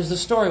 And then there's the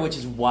story, which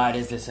is what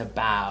is this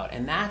about?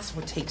 And that's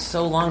what takes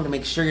so long to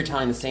make sure you're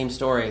telling the same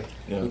story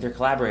with your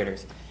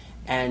collaborators.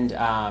 And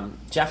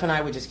Jeff and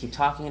I would just keep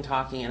talking, and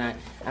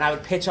I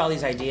would pitch all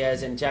these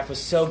ideas, and Jeff was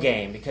so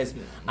game because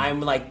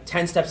I'm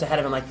 10 steps ahead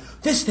of him,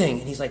 this thing,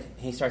 and he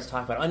starts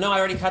talking about it. Oh no, I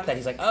already cut that.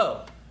 He's like,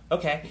 oh.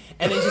 Okay,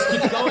 and then just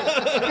keeps going.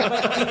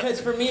 But because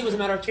for me, it was a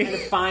matter of trying to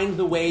find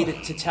the way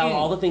to tell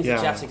all the things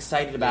that Jeff's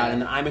excited about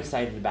and that I'm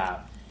excited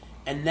about.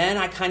 And then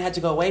I kind of had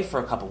to go away for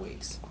a couple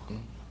weeks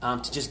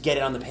to just get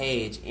it on the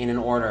page in an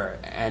order,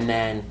 and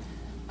then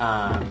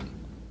I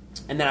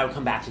would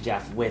come back to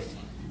Jeff with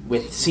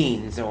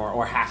scenes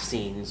or half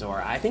scenes,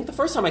 or I think the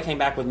first time I came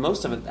back with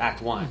most of it,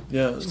 Act 1.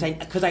 Yeah,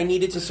 because I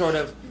needed to sort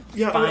of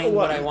find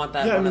what I want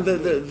that. Yeah, I mean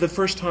the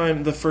first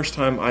time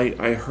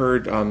I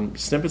heard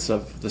snippets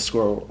of the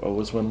score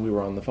was when we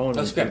were on the phone.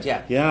 Oh, script,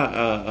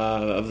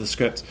 of the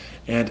script,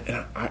 and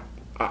I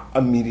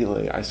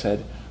immediately I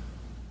said,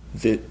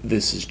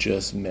 this is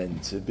just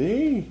meant to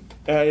be.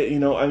 I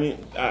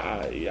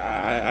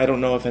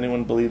don't know if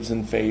anyone believes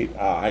in fate.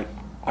 I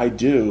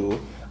do.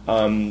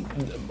 We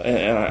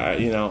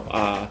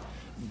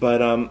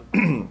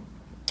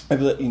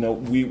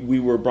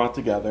were brought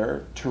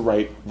together to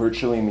write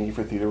Virtually Me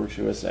for TheaterWorks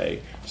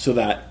USA so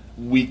that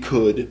we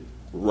could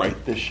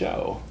write the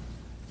show,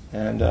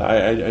 and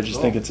I just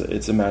think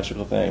it's a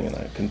magical thing, and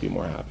I couldn't be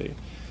more happy.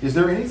 Is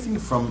there anything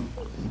from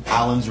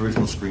Alan's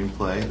original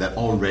screenplay that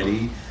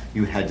already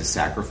you had to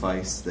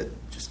sacrifice that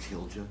just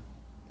killed you?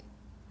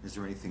 Is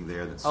there anything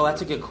there that's... Oh,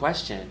 that's a good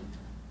question.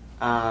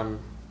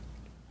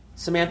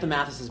 Samantha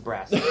Mathis's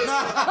breast. And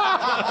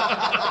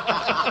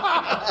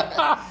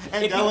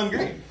Ellen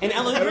Green. And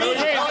Ellen Green.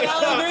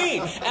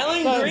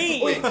 Ellen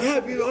Green. Wait, you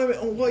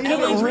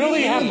don't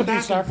really have to be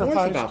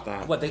sacrificed about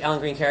that. What, the Ellen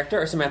Green character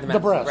or Samantha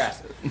Mathis's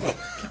breast?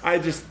 I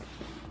just...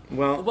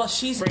 Well,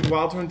 she's... Frank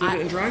Wildhorn did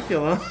it in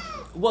Dracula.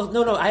 Well,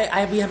 no,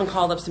 we haven't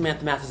called up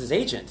Samantha Mathis's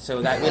agent,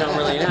 so that we don't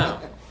really know.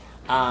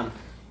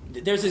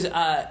 There's this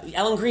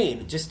Ellen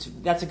Green.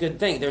 That's a good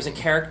thing. There's a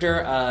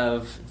character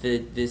of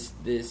this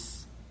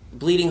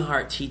bleeding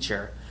heart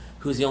teacher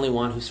who's the only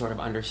one who sort of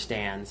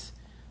understands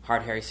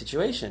Hard Harry's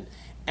situation,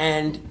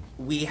 and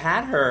we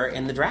had her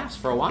in the drafts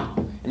for a while.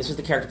 And this was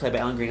the character played by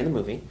Ellen Green in the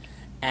movie,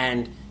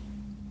 and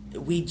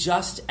we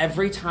just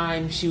every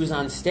time she was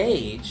on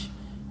stage,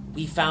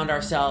 we found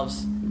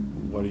ourselves.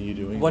 What are you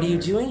doing? What are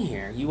you doing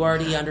here? You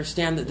already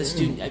understand that the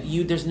student.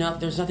 There's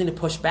nothing to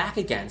push back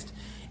against.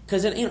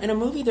 Because in a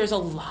movie, there's a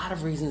lot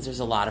of reasons. There's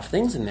a lot of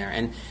things in there.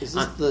 And is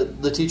this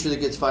the teacher that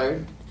gets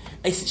fired?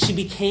 She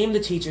became the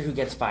teacher who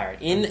gets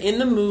fired. In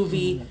the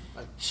movie,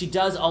 she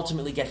does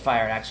ultimately get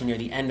fired. Actually, near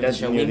the end of the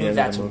show, we moved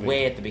that to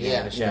way at the beginning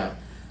of the show.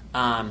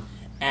 Yeah.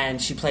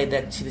 And she played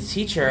the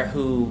teacher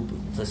who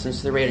listens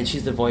to the radio, and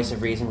she's the voice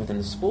of reason within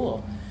the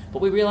school.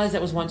 But we realized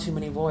that was one too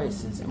many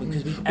voices.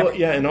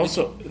 And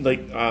also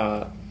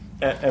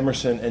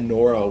Emerson and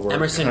Nora were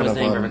Emerson kind was of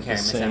the name of her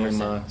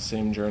character.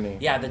 Same journey.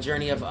 Yeah, the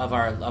journey of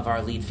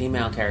our lead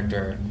female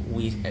character.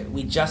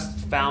 We just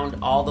found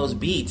all those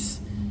beats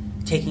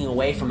taking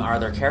away from our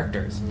other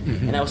characters,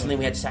 and that was something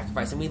we had to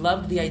sacrifice. And we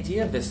loved the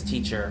idea of this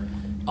teacher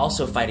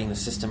also fighting the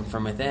system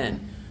from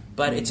within.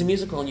 But it's a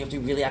musical, and you have to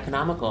be really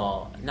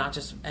economical.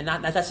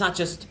 That's not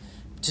just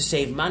to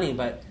save money,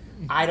 but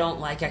I don't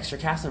like extra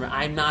cast number.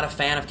 I'm not a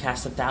fan of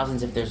cast of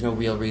thousands if there's no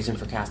real reason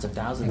for cast of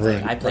thousands.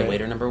 Right, I play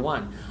waiter number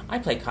 1. I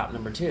play cop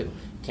number 2.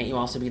 Can't you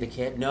also be the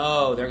kid?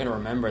 No, they're going to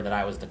remember that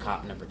I was the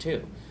cop number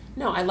 2.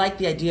 No, I like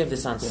the idea of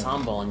this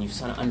ensemble, and you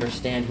sort of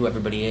understand who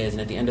everybody is,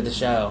 and at the end of the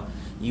show,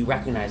 you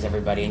recognize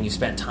everybody, and you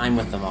spent time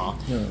with them all.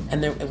 Yeah.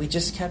 And then we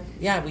just kept,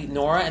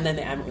 Nora, and then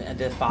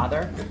the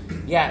father.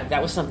 Yeah,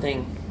 that was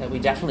something that we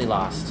definitely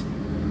lost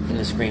in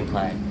the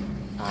screenplay.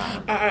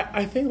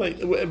 I think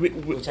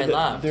which I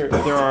love.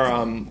 There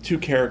are 2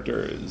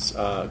 characters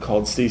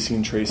called Stacy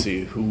and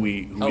Tracy who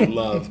we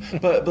love,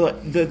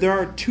 but there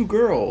are 2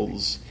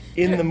 girls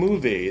in the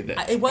movie.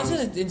 It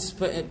wasn't.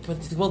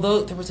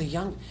 Though there was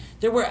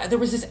there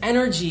was this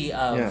energy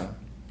of. Yeah.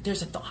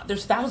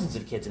 There's thousands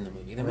of kids in the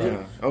movie.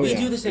 We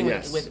do this thing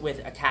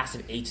with a cast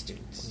of 8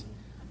 students.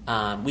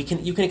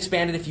 You can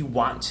expand it if you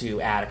want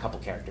to add a couple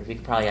characters. We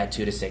could probably add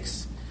 2 to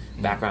 6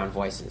 background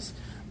voices.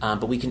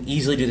 But we can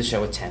easily do the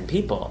show with 10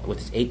 people,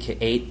 with 8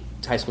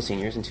 high school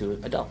seniors and 2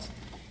 adults.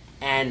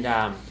 And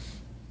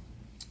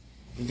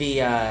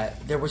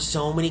there were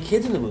so many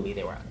kids in the movie.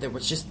 There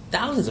was just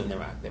thousands of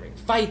them. They were in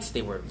fights.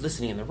 They were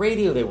listening on the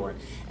radio.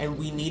 And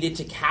we needed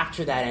to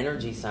capture that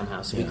energy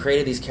somehow. So we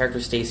created these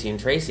characters, Stacy and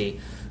Tracy,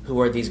 who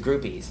are these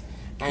groupies,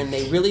 and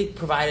they really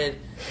provided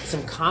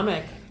some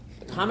comic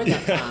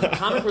relief.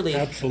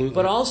 Absolutely.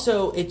 But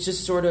also, it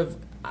just sort of,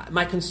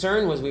 my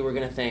concern was we were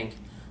going to think,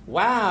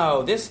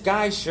 wow, this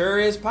guy sure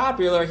is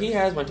popular. He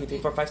has 1, 2, 3,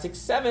 4, 5, 6,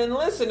 7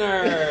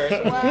 listeners.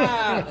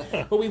 Wow.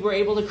 But we were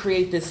able to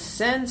create this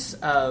sense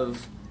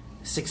of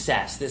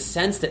success, this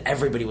sense that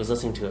everybody was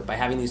listening to it by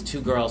having these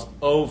 2 girls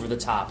over the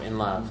top in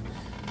love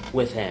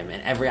with him,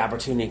 and every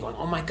opportunity going,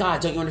 oh my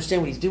God, don't you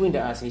understand what he's doing to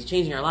us? And he's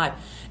changing our life.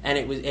 And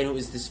it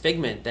was this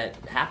figment that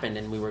happened,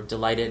 and we were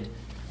delighted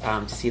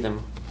to see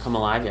them come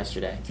alive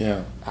yesterday.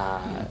 Yeah.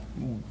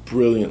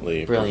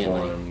 Brilliantly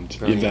performed.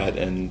 Yvette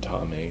and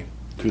Tommy.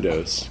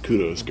 Kudos,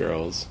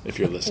 girls, if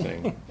you're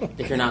listening.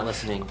 If you're not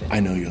listening, then... I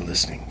know you're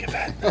listening,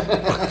 Yvette.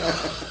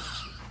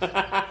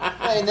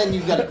 And then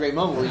you've got a great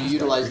moment where you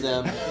utilize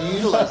them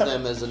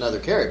as another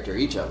character,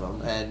 each of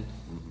them, and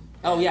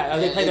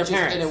they play their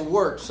parents, and it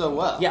worked so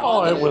well. Yeah,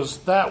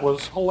 that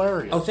was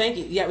hilarious. Oh, thank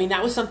you. Yeah, I mean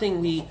that was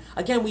something we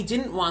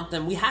didn't want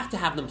them. We have to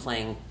have them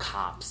playing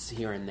cops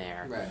here and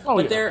there, right?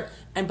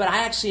 But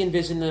I actually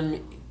envisioned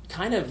them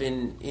kind of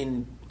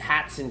in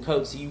hats and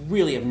coats, so you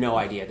really have no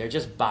idea. They're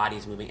just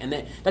bodies moving, and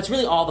that's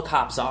really all the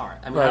cops are.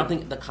 I mean, I don't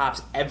think the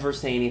cops ever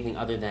say anything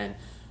other than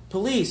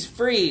police,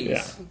 freeze.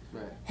 Yeah.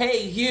 Right.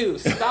 Hey, you,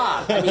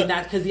 stop. I mean,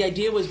 because the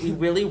idea was we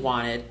really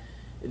wanted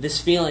this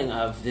feeling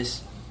of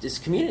this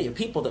community of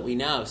people that we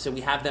know. So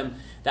we have them,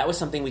 that was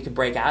something we could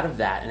break out of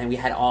that. And then we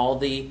had all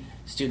the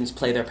students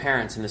play their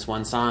parents in this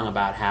one song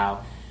about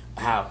how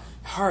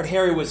hard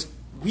Harry was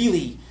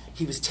really,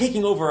 he was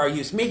taking over our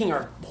youth, making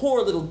our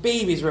poor little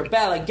babies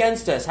rebel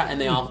against us. And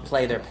they all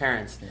play their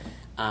parents.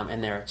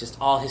 And they're just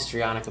all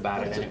histrionic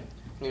about it.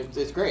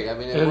 It's great. I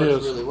mean, it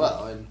works really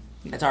well. And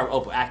it's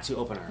our Act 2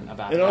 opener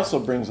about it. It also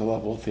brings a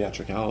level of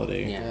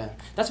theatricality. Yeah.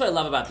 That's what I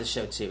love about this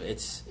show, too.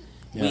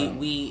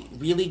 We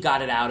really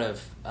got it out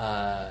of...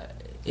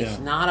 It's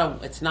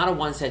not a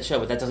one-set show,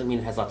 but that doesn't mean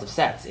it has lots of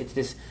sets. It's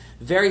this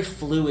very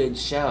fluid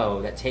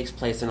show that takes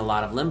place in a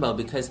lot of limbo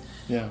because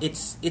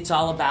it's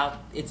about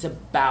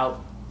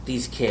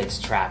these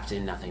kids trapped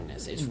in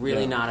nothingness. It's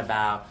really not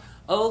about...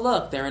 Oh,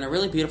 look, they're in a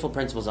really beautiful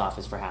principal's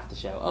office for half the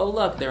show. Oh,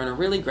 look, they're in a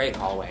really great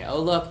hallway.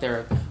 Oh, look,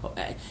 they're...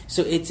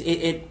 So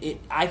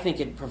I think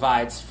it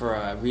provides for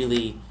a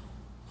really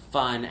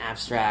fun,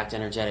 abstract,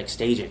 energetic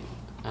staging,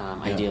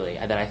 ideally,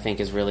 that I think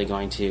is really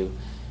going to...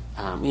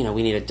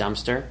 we need a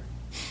dumpster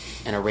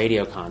and a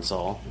radio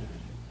console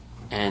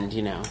and,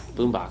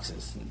 boom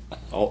boxes.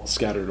 All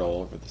scattered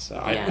all over the set.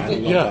 Yeah. I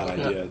love that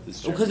idea.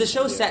 Because the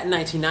show's set in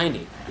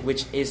 1990,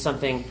 which is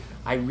something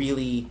I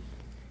really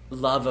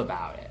love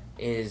about it.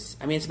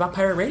 It's about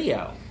pirate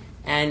radio.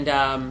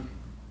 And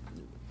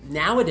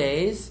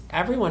nowadays,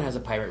 everyone has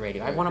a pirate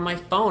radio. I have one on my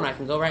phone. I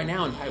can go right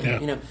now and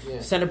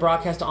send a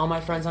broadcast to all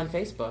my friends on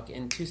Facebook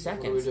in 2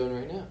 seconds. What are we doing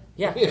right now?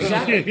 Yeah,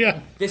 exactly.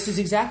 This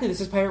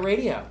is pirate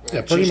radio.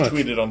 Yeah, pretty much.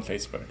 Tweeted on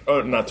Facebook.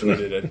 Oh, not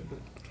tweeted it.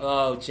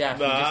 Oh, Jeff.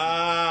 30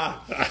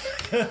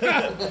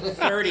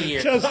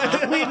 years. Just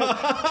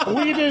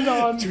tweeted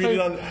on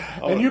Facebook.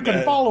 And you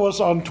can follow us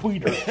on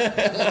Twitter.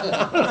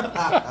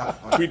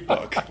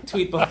 Tweetbook.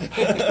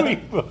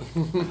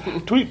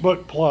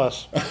 Tweetbook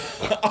Plus.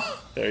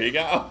 There you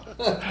go. All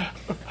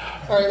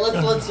right,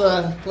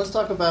 let's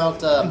talk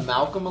about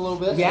Malcolm a little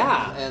bit.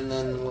 Yeah, and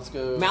then let's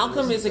go.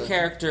 Malcolm is a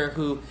character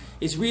who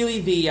is really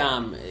the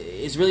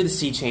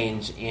sea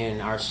change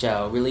in our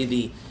show. Really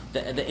the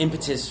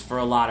impetus for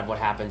a lot of what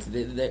happens.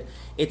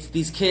 It's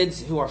these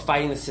kids who are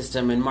fighting the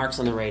system, and Mark's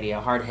on the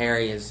radio. Hard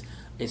Harry is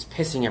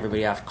pissing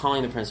everybody off,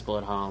 calling the principal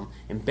at home,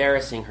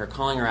 embarrassing her,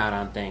 calling her out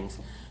on things,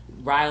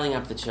 riling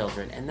up the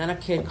children. And then a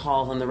kid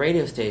calls on the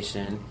radio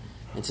station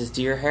and says,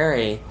 "Dear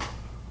Harry,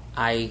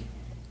 I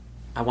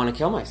want to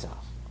kill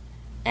myself."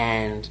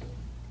 And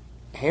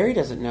Harry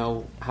doesn't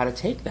know how to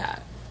take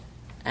that.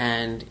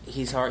 And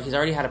he's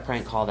already had a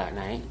prank call that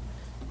night,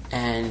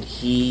 and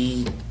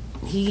he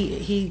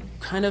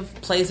kind of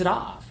plays it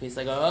off. He's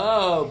like,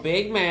 "Oh,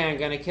 big man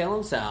gonna kill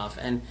himself,"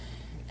 and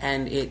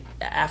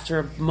after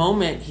a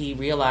moment he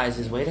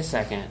realizes, wait a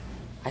second,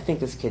 I think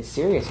this kid's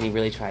serious, and he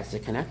really tries to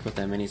connect with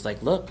him, and he's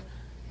like, "Look,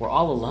 we're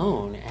all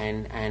alone,"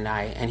 and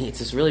it's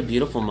this really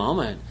beautiful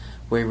moment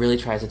where he really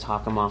tries to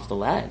talk him off the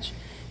ledge,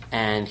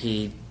 and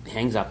he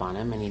hangs up on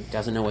him, and he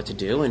doesn't know what to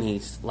do, and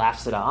he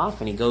laughs it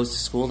off, and he goes to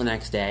school the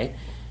next day,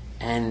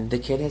 and the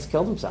kid has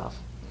killed himself,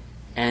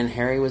 and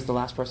Harry was the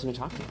last person to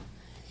talk to him.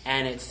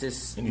 And it's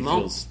this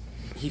moment.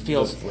 He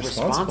feels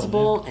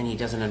responsible, and he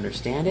doesn't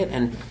understand it,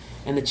 and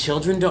the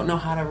children don't know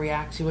how to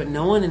react to it.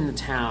 No one in the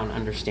town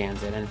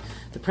understands it, and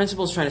the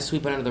principal's trying to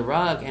sweep it under the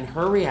rug, and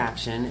her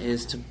reaction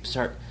is to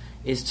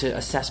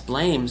assess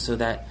blame so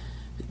that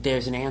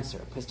there's an answer.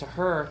 Because to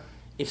her,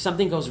 if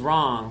something goes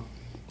wrong,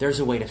 there's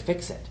a way to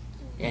fix it.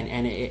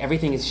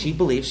 everything is, she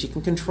believes she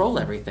can control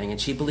everything, and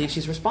she believes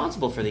she's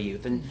responsible for the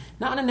youth, and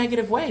not in a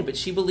negative way, but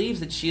she believes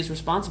that she is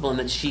responsible and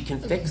that she can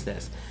fix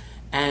this.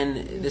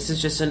 And this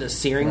is just a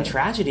searing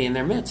tragedy in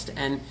their midst.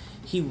 And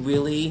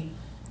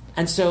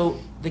and so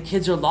the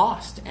kids are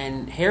lost,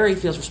 and Harry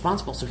feels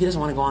responsible, so he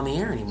doesn't want to go on the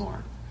air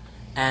anymore.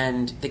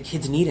 And the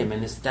kids need him,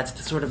 and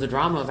that's sort of the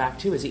drama of Act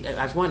 2. Is he going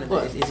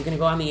to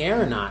go on the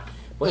air or not?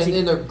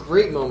 And there are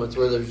great moments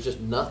where there's just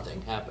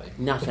nothing happening.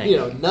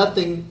 Nothing.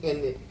 Nothing,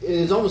 and it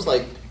is almost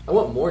like I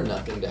want more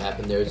nothing to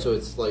happen there. So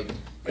it's like,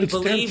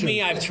 believe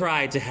me, I've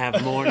tried to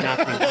have more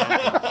nothing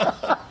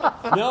happen.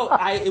 No,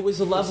 it was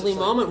a lovely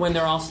moment when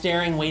they're all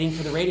staring, waiting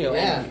for the radio,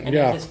 and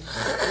there's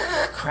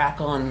this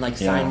crackle and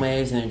sine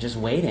waves, and they're just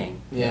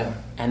waiting. Yeah.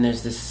 And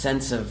there's this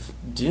sense of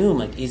doom.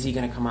 Like, is he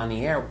going to come on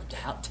the air?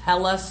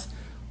 Tell us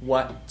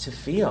what to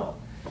feel.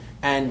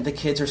 And the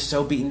kids are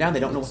so beaten down, they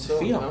don't know what to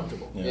feel.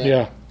 Uncomfortable.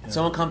 Yeah.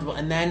 So uncomfortable.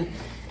 And then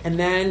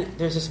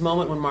there's this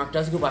moment when Mark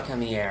does go back on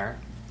the air,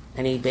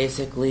 and he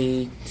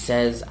basically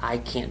says, I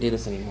can't do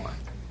this anymore.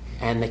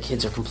 And the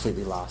kids are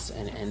completely lost,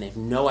 and they have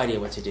no idea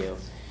what to do.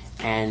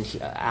 And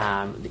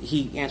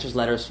he answers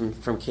letters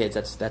from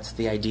kids. That's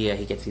the idea.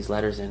 He gets these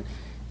letters in,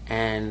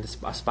 and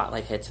a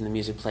spotlight hits, and the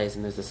music plays,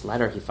 and there's this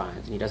letter he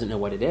finds, and he doesn't know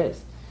what it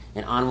is.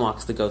 And on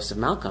walks the ghost of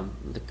Malcolm,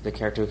 the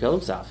character who killed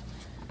himself.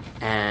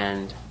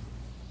 And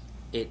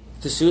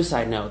the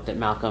suicide note that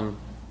Malcolm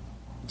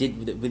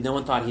did, no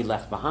one thought he'd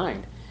left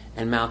behind.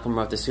 And Malcolm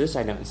wrote the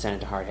suicide note and sent it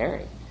to Hard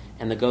Harry.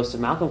 And the ghost of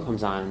Malcolm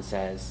comes on and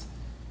says,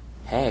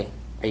 hey,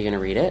 are you going to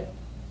read it?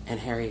 And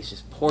Harry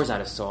just pours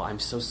out his soul. I'm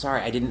so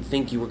sorry. I didn't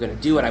think you were going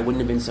to do it. I wouldn't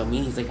have been so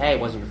mean. He's like, hey, it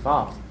wasn't your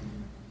fault.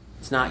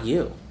 It's not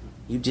you.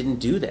 You didn't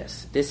do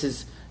this. This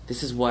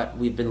is what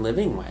we've been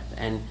living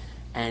with.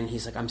 And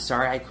he's like, I'm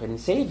sorry I couldn't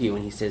save you.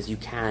 And he says, you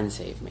can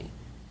save me.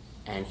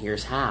 And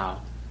here's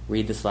how.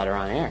 Read this letter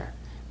on air.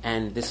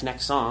 And this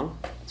next song,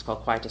 it's called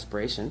Quiet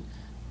Desperation.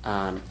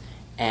 And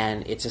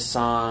it's a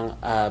song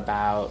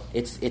about,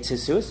 it's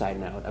his suicide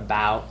note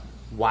about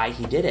why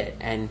he did it.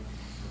 And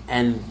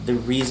the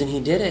reason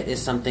he did it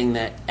is something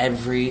that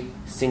every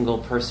single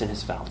person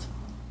has felt.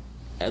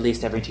 At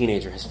least every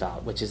teenager has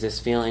felt, which is this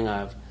feeling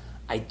of,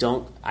 I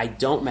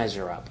don't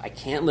measure up. I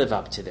can't live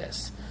up to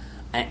this.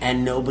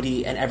 And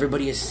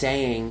everybody is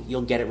saying,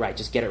 you'll get it right,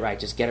 just get it right,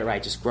 just get it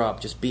right, just grow up,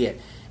 just be it.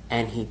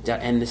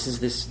 And this is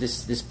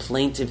this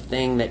plaintive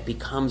thing that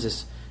becomes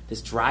this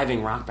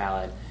driving rock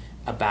ballad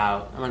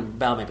about,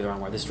 ballad might be the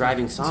wrong word, this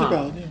driving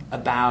song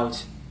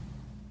about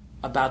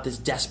this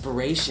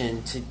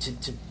desperation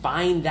to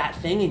find that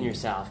thing in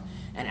yourself.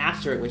 And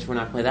after it, which we're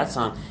not going to play that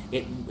song,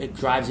 it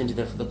drives into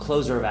the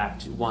closer of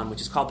Act 1,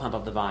 which is called Pump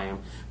Up the Volume,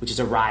 which is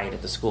a riot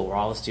at the school where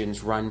all the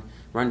students run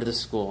to the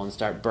school and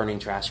start burning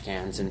trash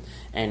cans and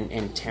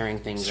tearing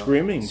things.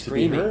 Screaming to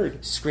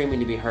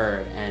be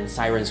heard, and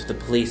sirens with the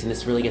police, and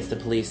this really gets the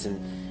police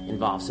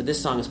involved. So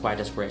this song is Quiet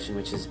Desperation,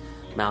 which is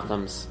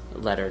Malcolm's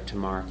letter to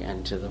Mark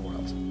and to the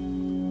world.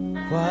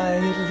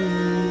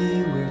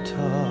 Quietly we're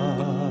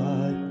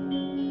taught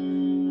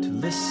to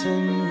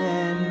listen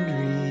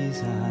and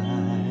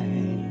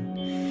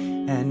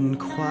resign, and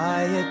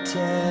quiet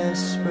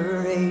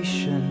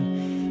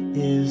desperation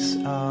is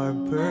our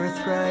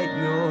birthright,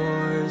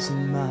 yours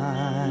and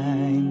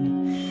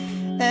mine.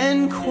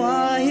 And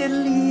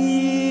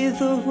quietly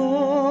the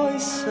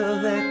voice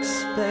of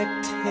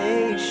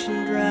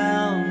expectation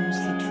drowns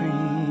the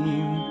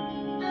dream,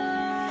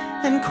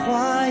 and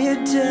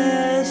quiet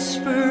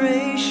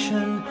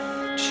desperation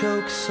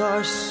chokes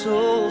our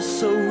souls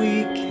so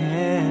we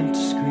can't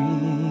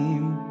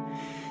scream,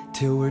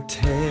 till we're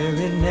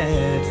tearing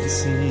at the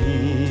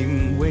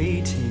seam,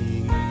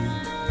 waiting.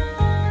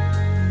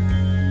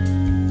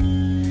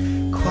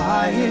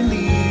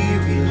 Quietly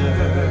we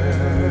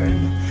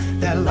learn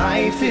that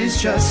life is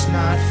just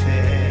not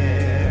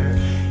fair,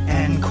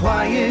 and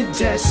quiet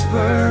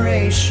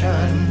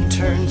desperation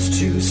turns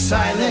to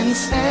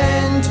silence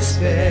and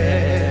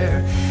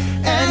despair.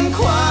 And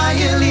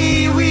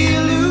quietly we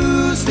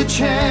lose the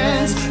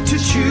chance to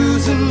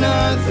choose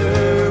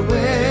another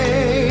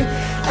way,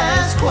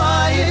 as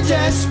quiet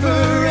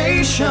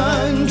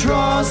desperation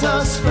draws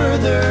us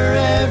further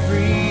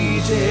every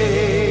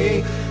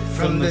day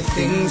from the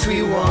things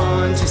we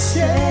want to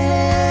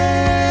say.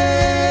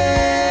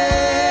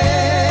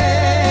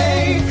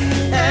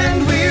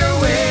 And we're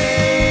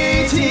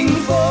waiting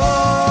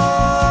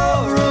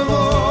for a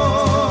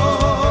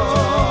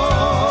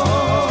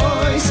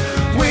voice,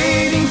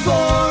 waiting for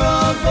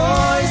a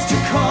voice to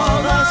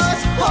call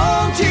us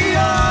home to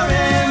your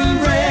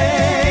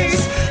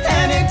embrace.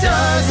 And it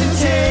doesn't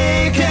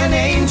take an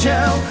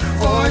angel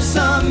or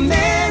some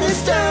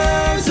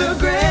ministers of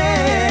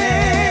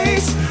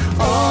grace.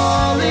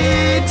 All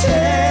it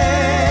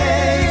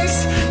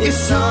takes is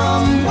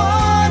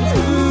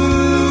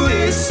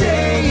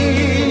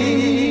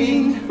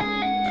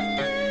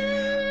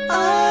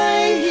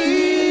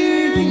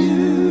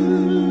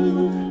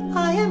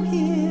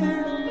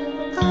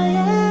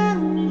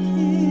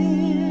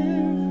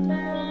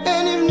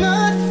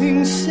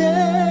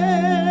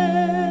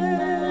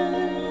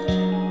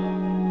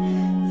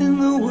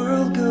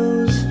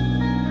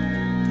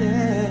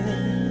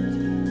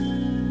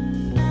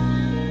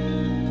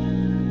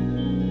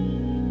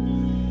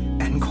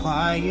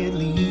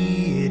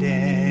quietly it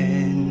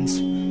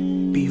ends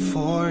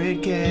before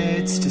it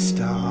gets to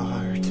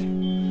start.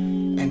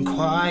 And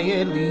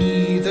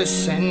quietly the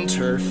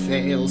center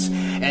fails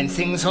and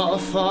things all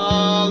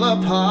fall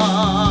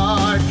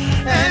apart.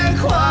 And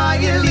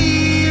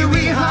quietly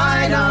we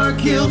hide our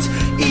guilt,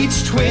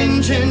 each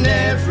twinge and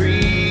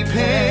every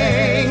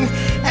pang.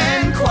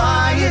 And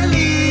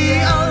quietly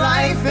our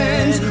life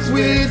ends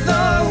with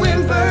a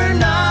whimper,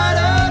 not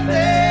a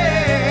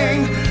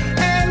bang.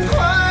 And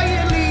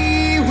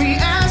quietly we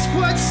ask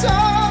what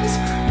songs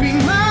we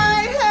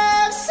might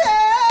have sang.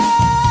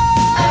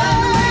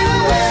 And we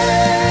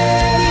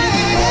wait.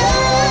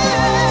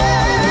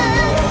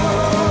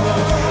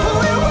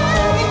 We're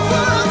waiting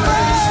for a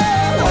voice,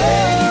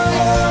 waiting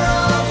for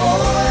a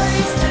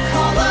voice to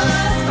call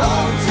us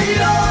home to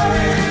your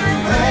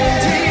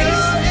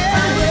embrace.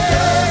 And it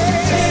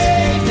doesn't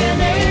take an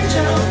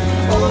angel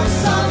or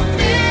some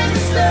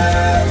minister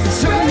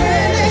to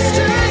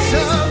ministers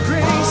of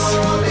grace.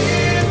 All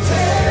it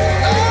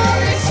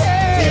takes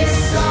is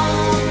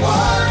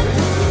someone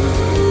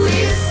who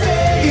is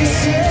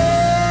saying,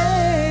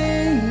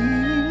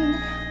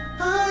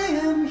 I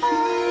am here,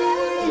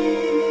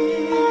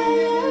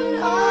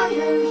 I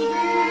am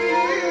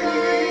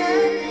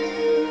here,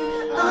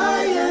 I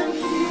am here.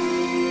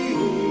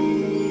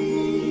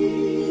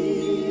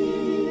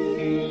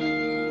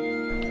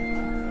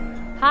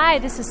 Hi,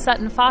 this is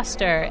Sutton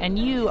Foster, and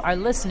you are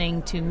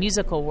listening to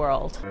Musical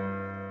World.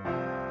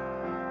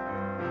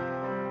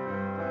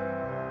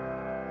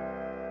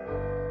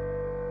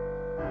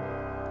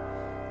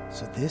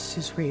 So this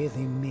is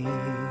really me.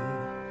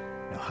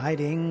 No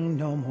hiding,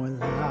 no more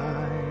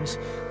lies.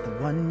 The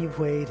one you've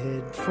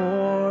waited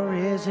for,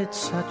 is it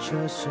such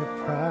a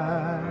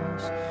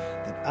surprise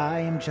that I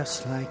am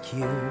just like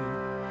you,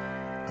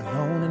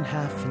 alone and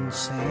half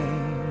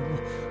insane,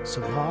 so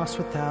lost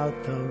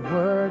without the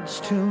words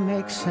to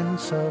make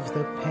sense of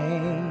the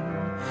pain.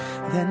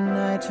 Then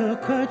I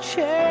took a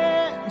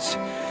chance,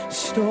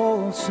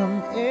 stole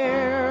some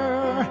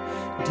air,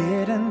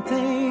 didn't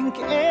think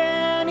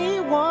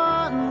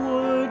anyone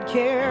would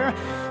care.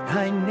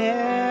 I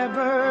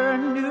never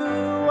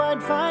knew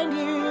I'd find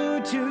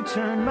you to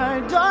turn my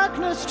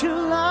darkness to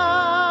light.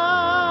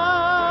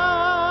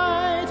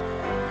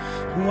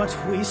 What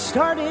we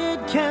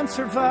started can't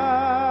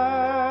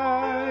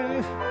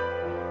survive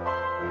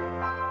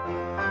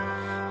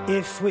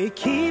if we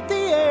keep the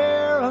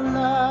air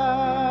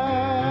alive.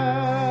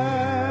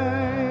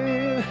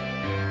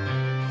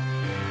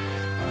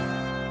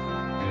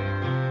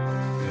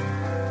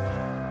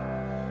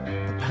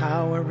 The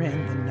power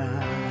in the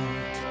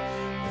night,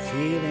 the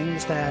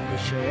feelings that we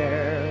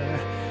share,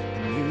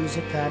 the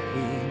music that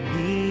we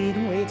need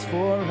waits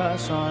for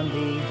us on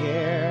the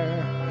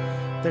air.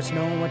 There's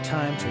no more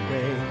time to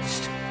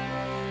waste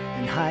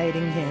in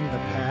hiding in the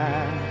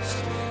past.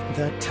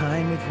 The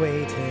time we've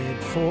waited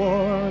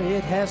for,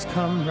 it has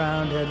come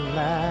round at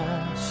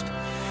last.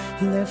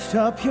 Lift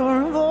up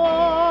your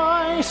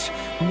voice,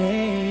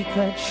 make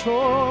a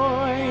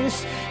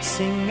choice,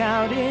 sing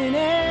out in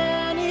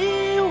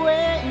any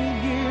way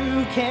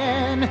you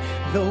can.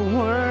 The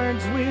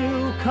words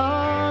will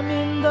come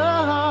in the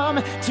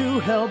hum to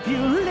help you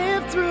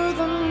live through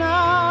the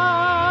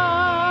night.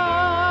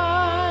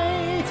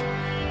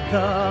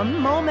 The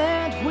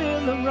moment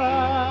will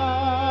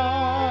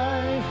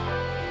arrive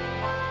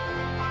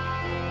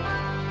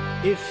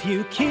if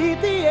you keep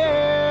the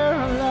air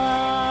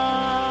alive.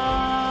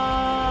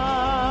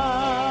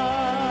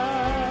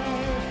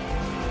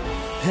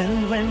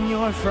 And when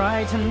you're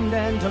frightened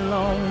and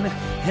alone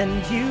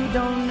and you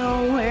don't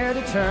know where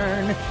to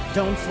turn,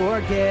 don't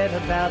forget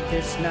about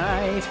this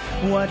night.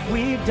 What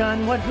we've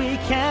done, what we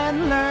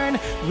can learn.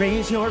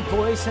 Raise your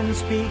voice and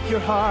speak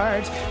your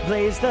heart.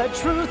 Blaze the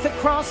truth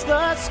across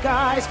the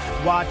skies.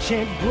 Watch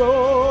it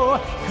grow,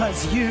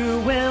 'cause you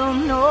will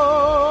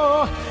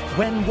know.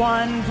 When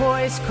one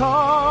voice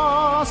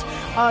calls,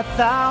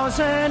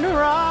 1,000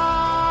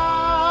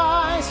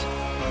 rise.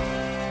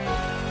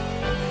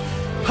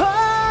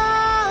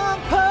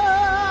 Pump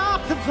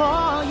up the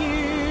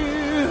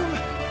volume.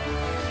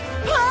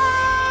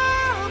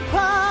 Pump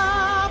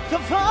up the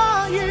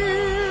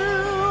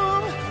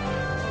volume.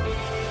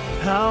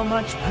 How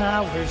much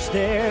power's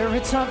there?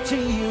 It's up to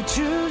you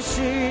to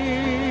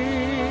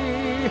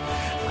see. I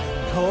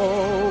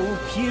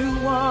hope you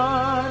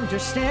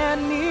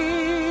understand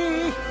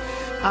me.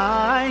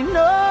 I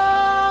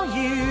know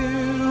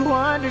you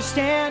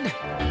understand.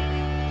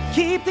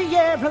 Keep the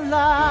air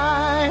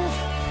alive.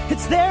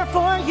 It's there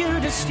for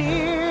you to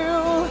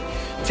steal.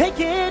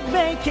 Take it,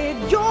 make it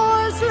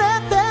yours.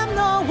 Let them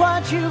know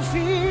what you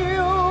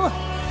feel.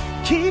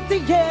 Keep the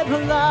air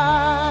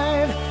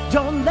alive.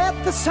 Don't let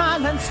the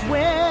silence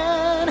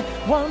win.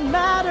 Won't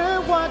matter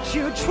what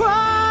you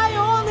try.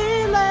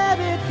 Only let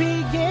it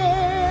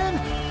begin.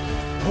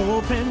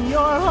 Open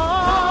your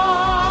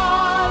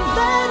heart.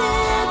 Let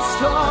it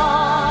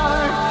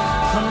start.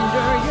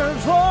 Thunder your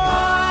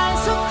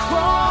voice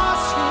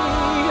across the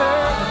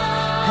earth.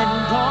 And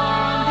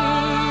on the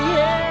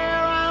air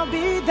I'll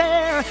be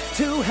there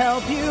to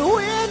help you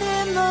win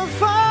in the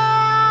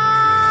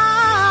fight.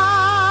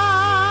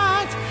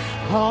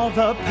 all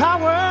the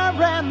power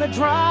and the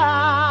drive.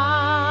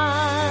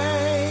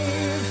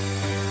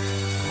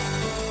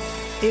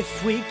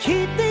 If we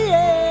keep the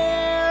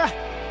air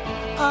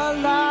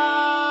alive.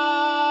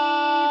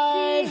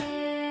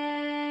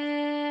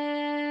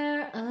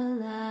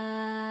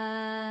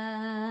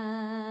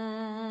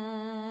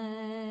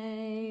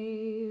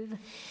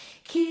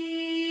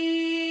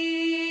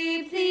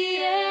 Keep the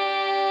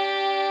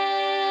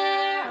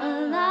air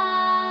alive.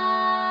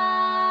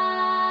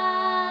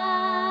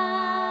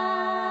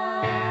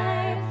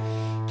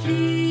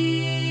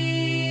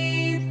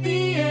 Keep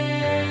the air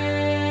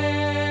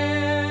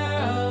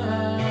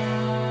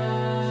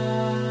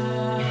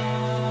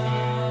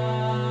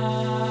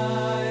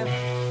alive.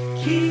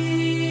 Keep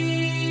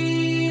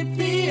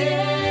the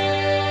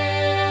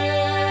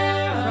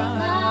air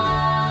alive.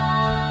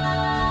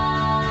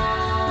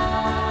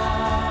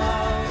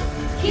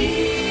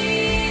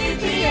 Keep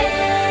the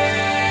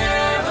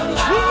air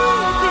alive.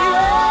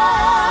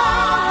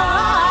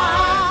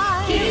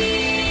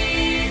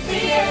 Keep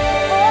the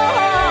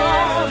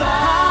air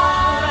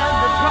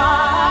alive.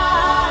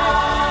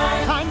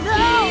 I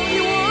know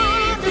you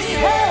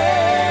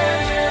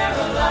understand.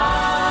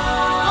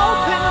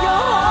 Open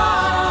your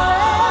heart and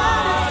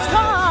let it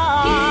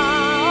start.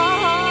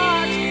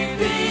 Keep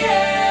the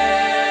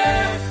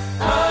air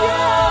alive.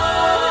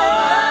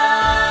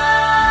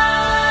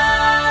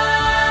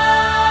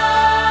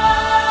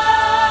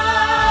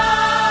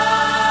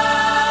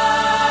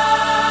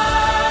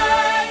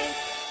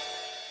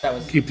 That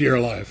was Keep the air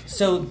alive.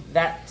 So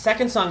that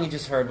second song you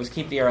just heard was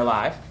 "Keep the Air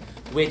Alive,"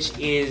 which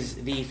is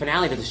the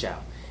finale to the show,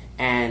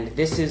 and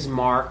this is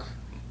Mark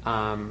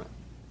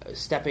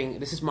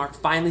This is Mark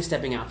finally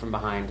stepping out from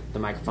behind the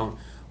microphone.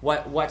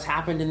 What's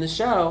happened in the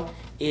show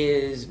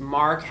is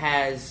Mark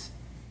has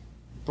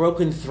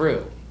broken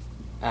through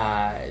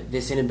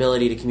this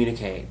inability to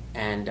communicate,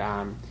 and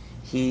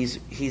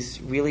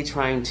he's really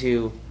trying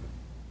to.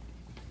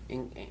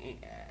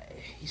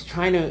 He's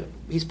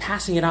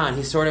passing it on.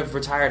 He's sort of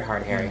retired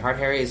Hard Harry. Hard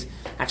Harry is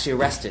actually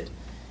arrested,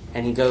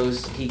 and he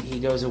goes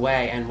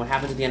away. And what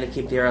happens at the end of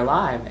Keep the Air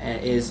Alive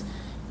is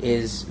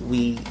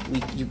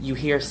you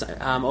hear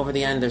over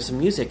the end there's some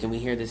music, and we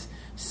hear this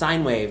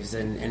sine waves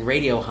and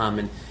radio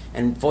hum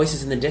and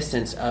voices in the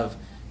distance of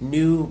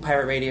new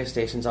pirate radio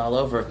stations all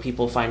over, of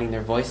people finding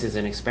their voices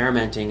and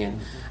experimenting, and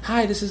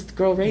hi, this is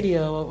Girl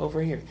Radio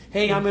over here.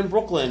 Hey, I'm in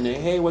Brooklyn.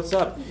 Hey, what's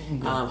up?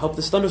 Hope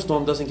this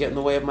thunderstorm doesn't get in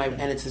the way of my...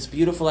 And it's this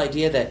beautiful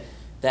idea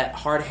that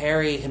Hard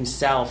Harry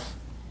himself,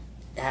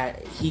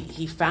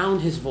 he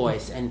found his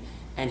voice, and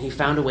he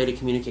found a way to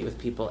communicate with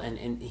people,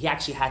 and he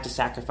actually had to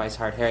sacrifice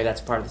Hard Harry.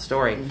 That's part of the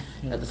story.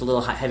 That's a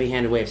little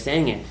heavy-handed way of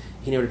saying it,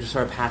 in order to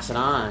sort of pass it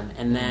on.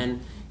 And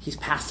then he's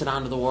passed it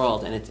on to the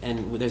world, and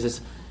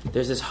there's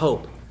this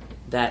hope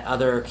that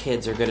other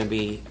kids are going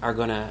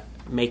to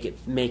make it,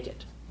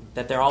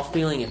 that they're all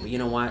feeling it. But you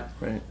know what?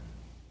 Right.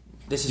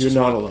 This is You're just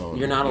not alone.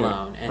 You're not Yeah.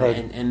 alone, and, Right.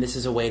 and this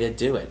is a way to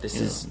do it. This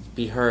is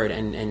be heard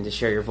and to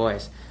share your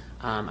voice.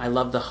 I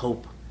love the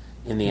hope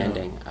in the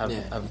ending of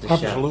the show.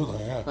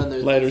 Absolutely, yeah. And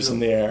there's Lighters in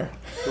the air.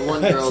 The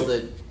one girl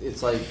that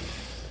it's like,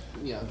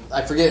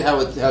 I forget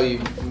how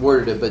you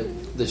worded it, but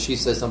that she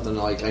says something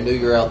like, "I know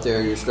you're out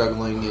there, you're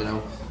struggling,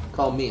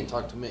 call me and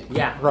talk to me."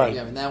 Yeah. Right.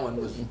 Yeah, I mean that one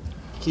was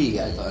key,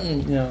 I thought.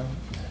 Yeah.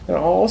 And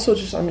also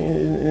just, it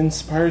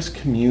inspires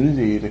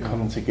community to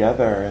come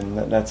together, and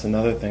that's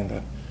another thing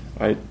that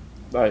I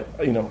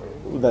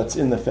that's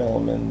in the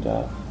film and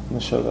in the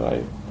show that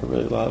I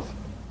really love.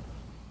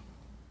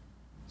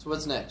 So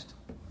what's next?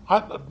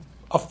 A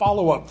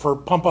follow-up for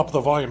Pump Up the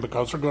Volume,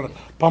 because we're going to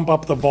pump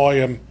up the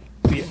volume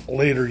the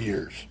later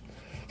years.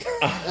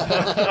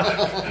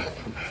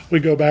 We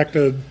go back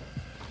to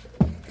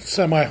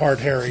semi-Hard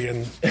Harry,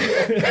 and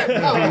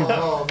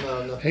No.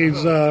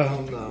 he's,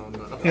 No.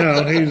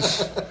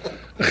 he's...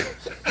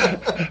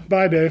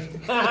 Bye, Dave.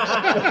 That's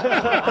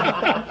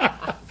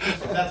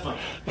fine.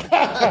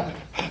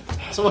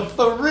 So,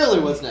 but really,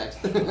 what's next?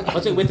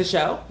 What's it with the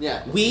show?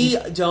 Yeah. We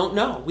don't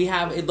know.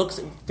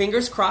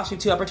 Fingers crossed, we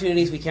have 2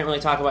 opportunities we can't really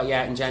talk about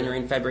yet in January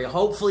and February.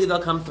 Hopefully they'll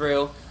come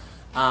through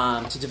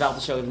to develop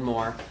the show even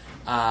more.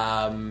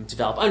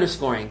 Develop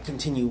underscoring,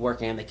 continue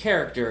working on the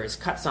characters,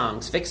 cut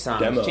songs, fix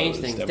songs, Demos, change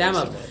things.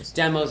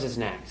 Demos is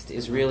next.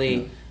 Is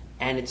really,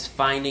 and it's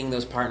finding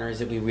those partners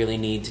that we really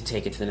need to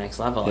take it to the next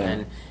level.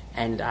 Yeah.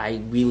 And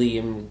I really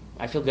am.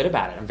 I feel good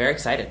about it. I'm very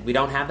excited. We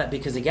don't have that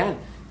because again,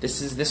 this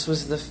is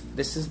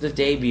the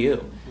debut.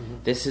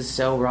 Mm-hmm. This is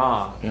so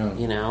raw.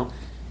 Yeah.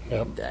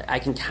 Yep. I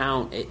can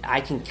count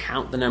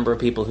the number of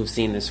people who've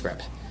seen this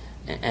script,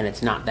 and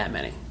it's not that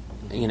many.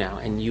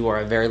 And you are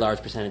a very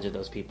large percentage of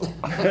those people.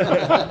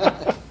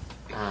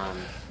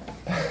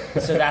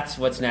 So that's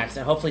what's next,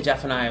 and hopefully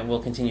Jeff and I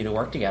will continue to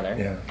work together.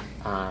 Yeah.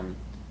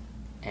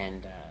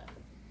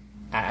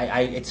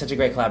 It's such a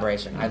great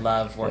collaboration. I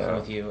love working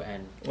with you.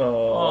 And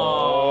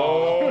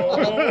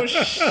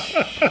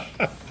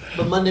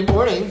But Monday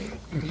morning,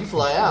 you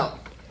fly out.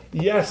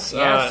 Yes.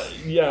 Jeff.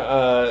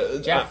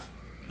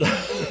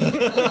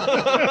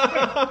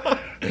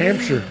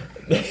 Hampshire.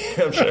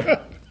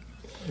 Hampshire.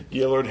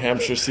 Gaylord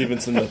Hampshire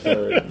Stevenson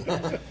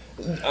III.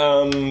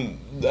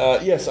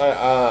 Yes,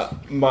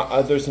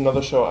 there's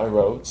another show I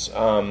wrote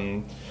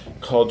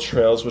called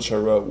Trails, which I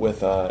wrote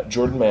with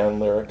Jordan Mann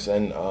lyrics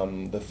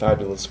and the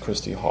fabulous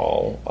Christy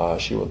Hall.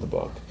 She wrote the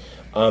book.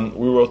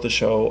 We wrote the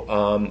show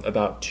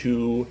about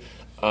two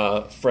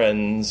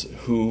friends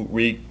who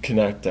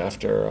reconnect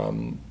after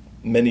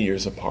many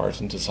years apart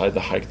and decide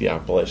to hike the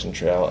Appalachian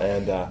Trail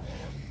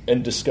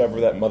and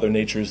discover that Mother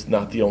Nature's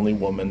not the only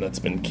woman that's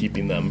been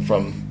keeping them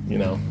from,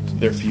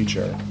 their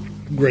future.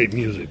 Great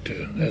music,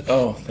 too. Thank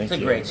you. It's a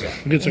great show.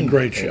 It's a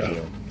great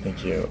show.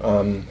 Thank you.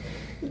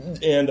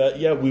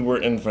 We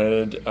were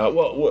invited.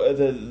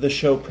 The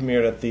show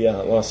premiered at the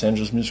Los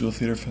Angeles Musical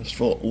Theater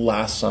Festival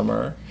last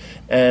summer,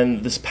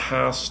 and this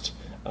past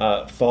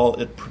fall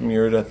it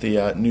premiered at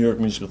the New York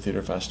Musical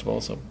Theater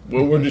Festival. So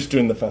we're just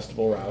doing the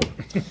festival route.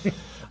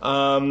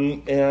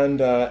 And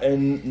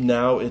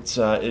now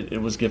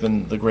it was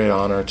given the great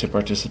honor to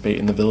participate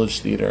in the Village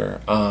Theater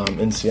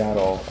in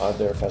Seattle,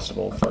 their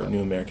festival for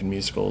new American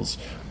musicals.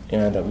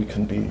 And we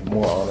couldn't be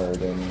more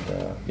honored. And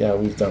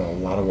we've done a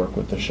lot of work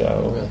with the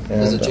show. Really?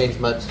 Has it changed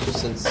much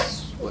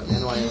since It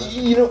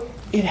NYU?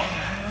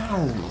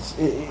 has.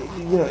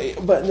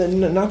 But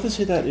not to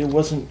say that it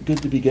wasn't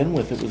good to begin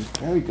with. It was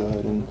very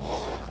good, and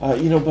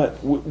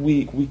but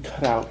we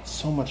cut out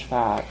so much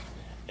fat,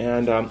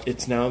 and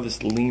it's now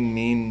this lean,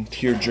 mean,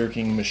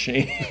 tear-jerking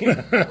machine.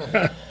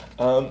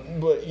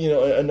 But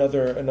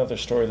another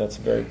story that's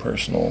very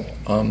personal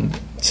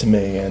to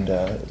me and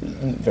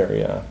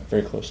very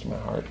very close to my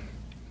heart.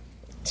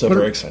 So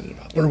very excited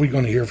about that. What are we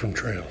going to hear from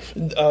Trails?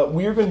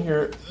 We are going to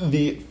hear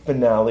the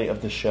finale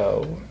of the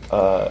show,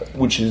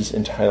 which is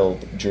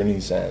entitled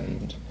Journey's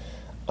End.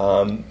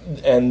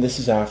 And this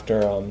is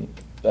after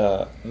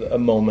a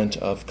moment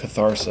of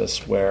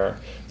catharsis where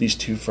these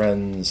two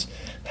friends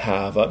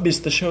have...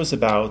 because the show is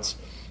about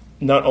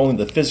not only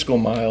the physical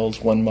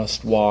miles one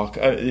must walk.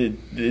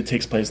 It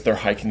takes place, they're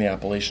hiking the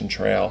Appalachian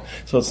Trail.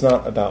 So it's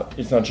not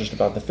just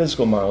about the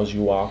physical miles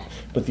you walk,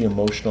 but the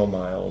emotional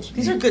miles.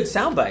 These are good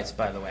sound bites,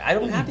 by the way. I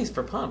don't have these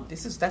for Pump. I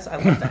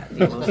love that,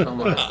 the emotional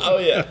miles. Oh,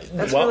 yeah.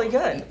 That's really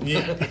good.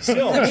 Yeah,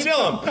 still them.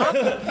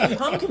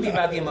 Pump can be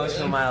about the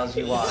emotional miles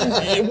you walk.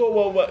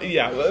 Well,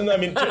 yeah. I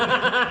mean,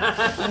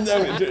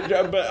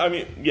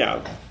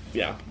 yeah.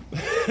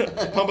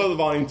 Pump Up the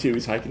Volume 2,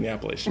 he's hiking the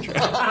Appalachian Trail.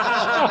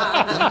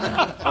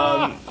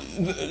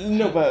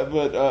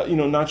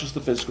 Not just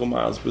the physical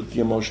miles, but the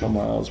emotional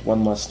miles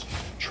one must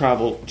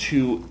travel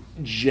to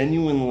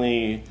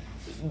genuinely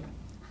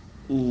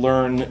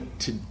learn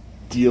to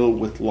deal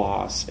with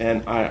loss.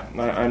 And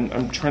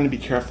I'm trying to be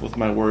careful with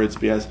my words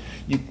because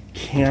you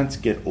can't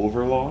get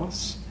over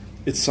loss.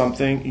 It's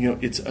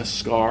something, it's a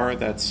scar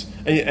that's,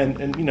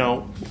 and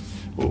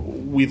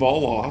we've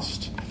all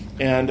lost,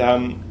 and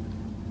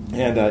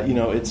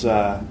it's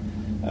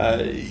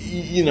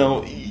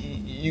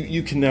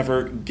you can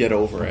never get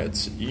over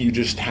it. You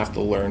just have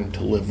to learn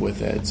to live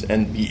with it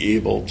and be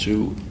able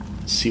to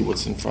see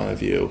what's in front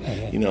of you.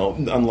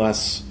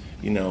 Unless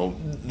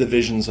the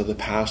visions of the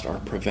past are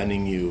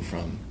preventing you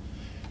from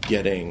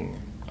getting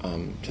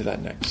to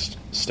that next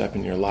step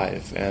in your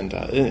life. And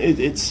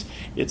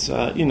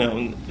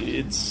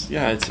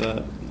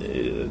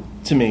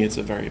to me, it's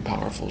a very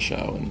powerful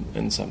show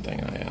and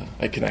something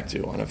I connect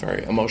to on a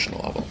very emotional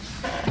level.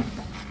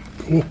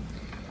 Cool.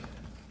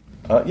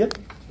 Yep.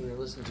 We're going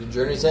to listen to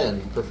Journey's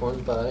End,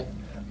 performed by...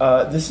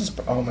 This is...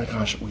 Oh my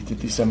gosh, we did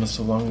these demos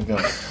so long ago.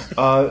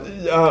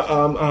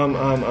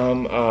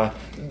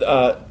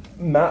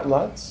 Matt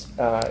Lutz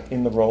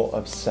in the role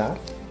of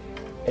Seth,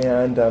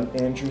 and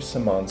Andrew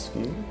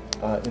Szymanski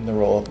in the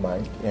role of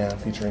Mike, and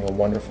featuring a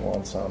wonderful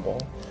ensemble.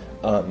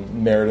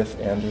 Meredith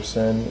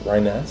Anderson,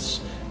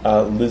 Rhiness,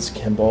 Liz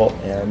Kimball,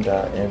 and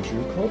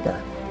Andrew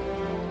Kohlberg.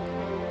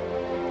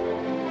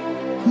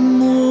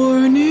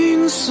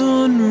 Morning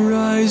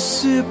sunrise,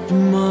 sip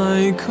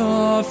my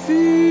coffee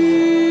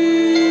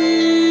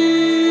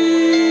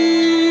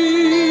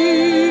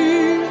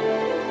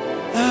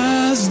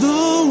as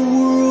the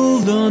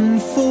world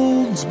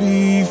unfolds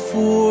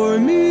before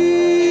me.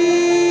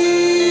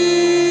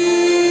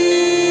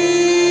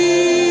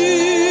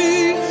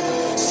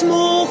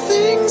 Small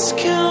things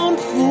count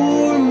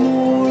for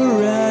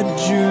more at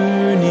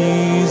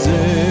journey's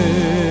end.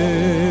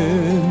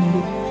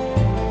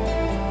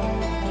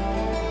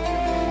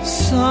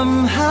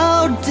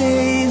 Somehow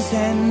days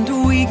and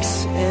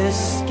weeks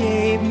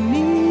escape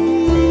me.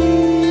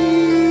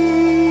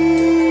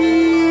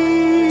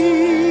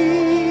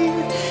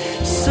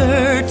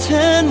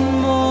 Certain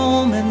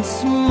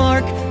moments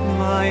mark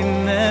my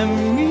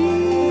memory.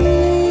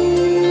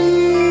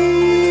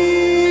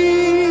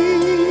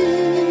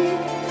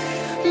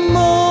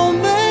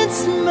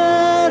 Moments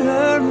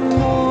matter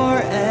more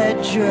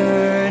at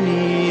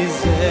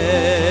journey's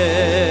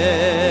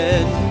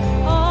end.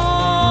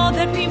 All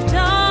that we've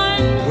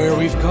done, Where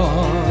we've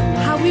gone,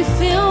 how we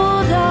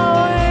filled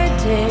our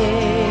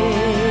days.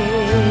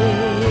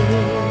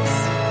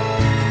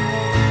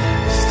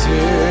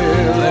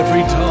 still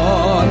every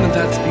dawn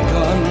that's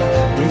begun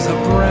brings a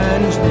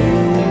brand new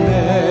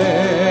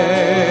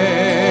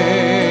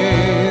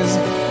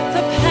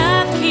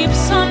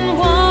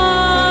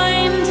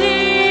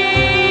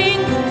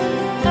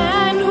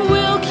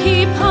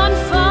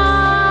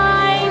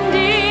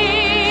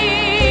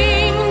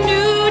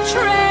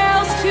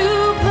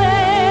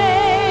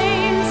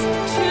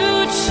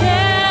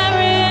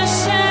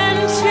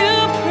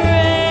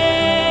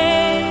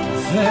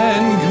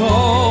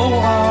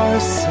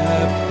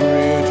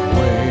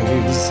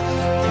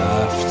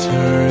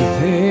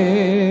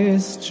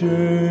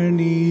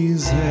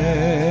journey's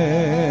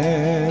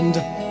end.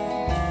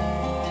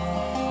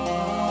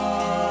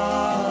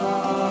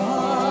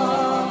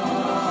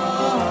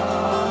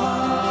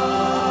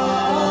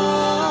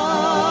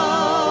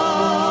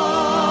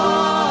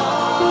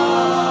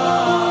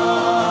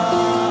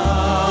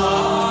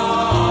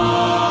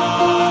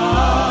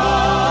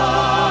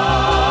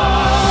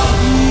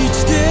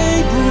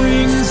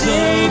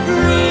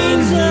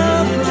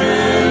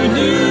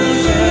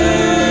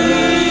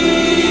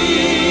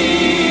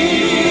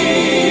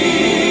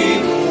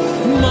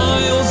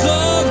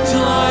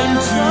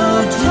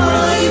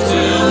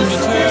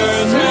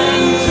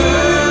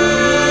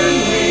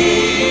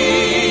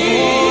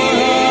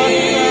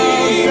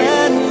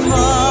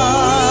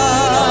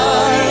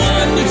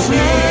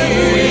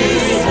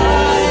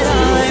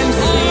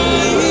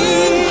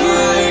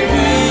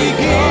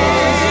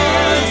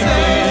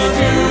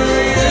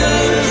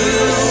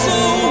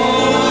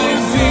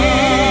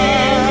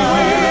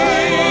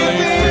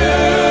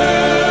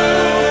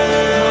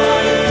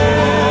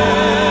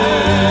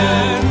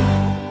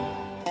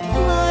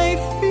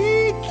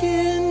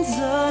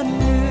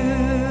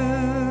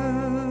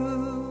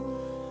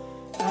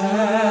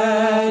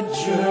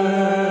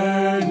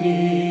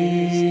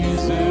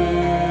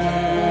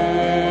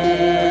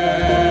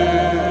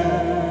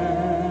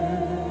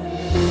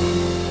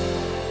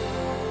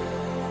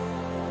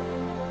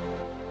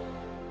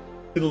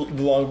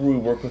 The longer we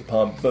work with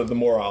Pump, the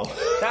more I'll...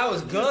 That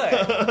was good.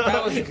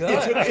 That was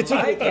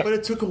good. But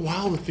it took a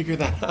while to figure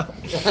that out.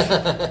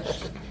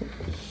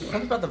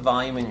 What about the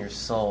volume in your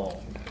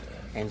soul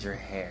and your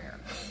hair?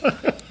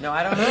 No,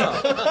 I don't know.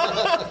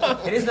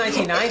 It is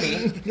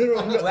 1990.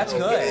 No, that's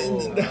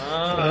good.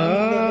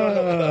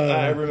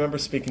 I remember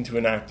speaking to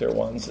an actor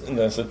once, and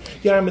I said,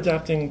 "Yeah, I'm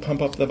adapting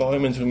Pump Up the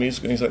Volume into a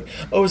musical." And he's like,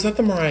 "Oh, is that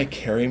the Mariah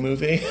Carey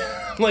movie?"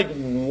 I'm like,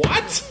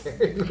 "What?"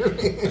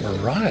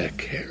 Mariah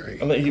Carey.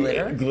 I'm like,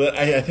 Glitter?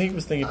 I think he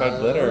was thinking about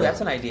Glitter. Ooh,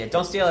 that's an idea.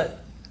 Don't steal it.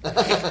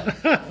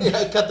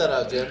 Yeah, cut that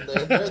out, Jim.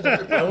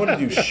 I want to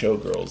do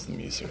Showgirls, the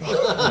musical.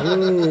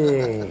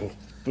 Ooh.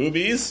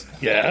 Boobies?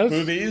 Yes.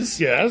 Boobies?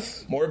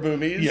 Yes. More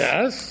boobies?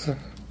 Yes.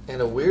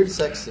 And a weird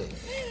sex scene.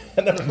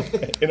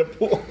 In a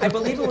pool. I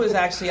believe it was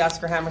actually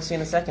Oscar Hammerstein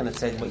II that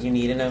said what you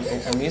need in a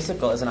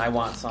musical is an I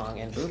Want song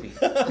and boobies.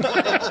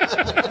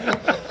 I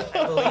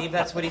believe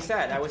that's what he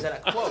said. I was at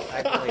a quote,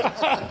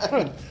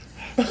 I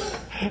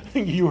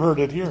believe. You heard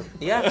it here.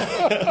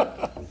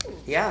 Yeah.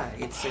 Yeah.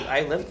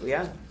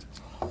 Yeah.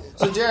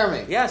 So,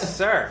 Jeremy. Yes,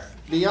 sir.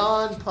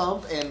 Beyond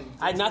Pump and...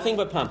 Nothing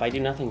but Pump. I do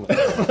nothing but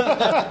Pump.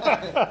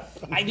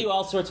 I do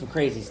all sorts of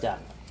crazy stuff.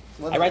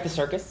 I write the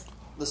circus.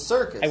 The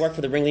circus? I work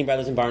for the Ringling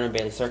Brothers and Barnum and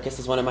Bailey Circus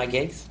is one of my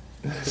gigs.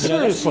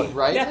 Seriously?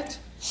 Right? Yeah.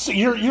 So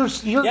you're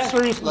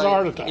serious as a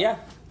heart attack. Yeah.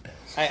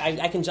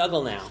 I can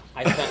juggle now.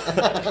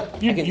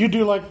 You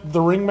do like the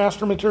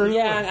ringmaster material?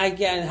 Yeah, I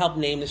can help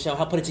name the show,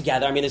 help put it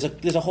together. I mean, there's a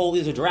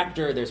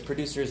director, there's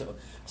producers.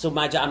 So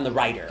my job, I'm the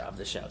writer of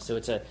the show. So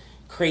it's a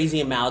crazy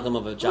amalgam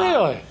of a job.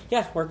 Really?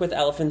 Yeah, work with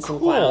elephants and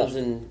clowns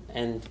and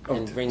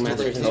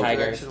ringmasters and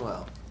tigers.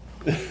 Well.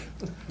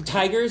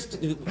 Tigers,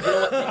 you know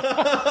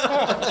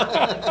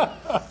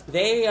what?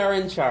 They are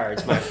in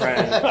charge, my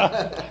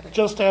friend.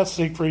 Just ask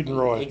Siegfried and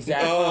Roy.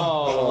 Exactly.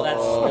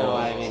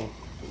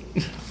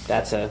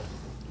 That's a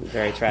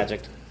very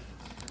tragic.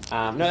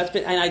 No, that's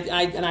been,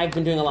 and I've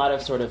been doing a lot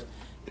of sort of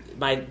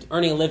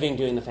earning a living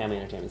doing the family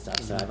entertainment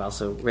stuff. So I've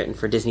also written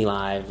for Disney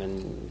Live,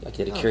 and I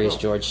did a Curious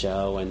George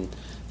show and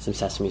some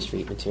Sesame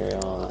Street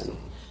material,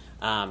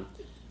 and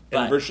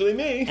virtually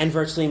me. And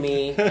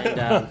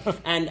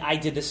I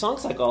did this song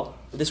cycle,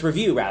 this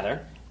review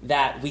rather,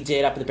 that we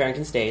did up at the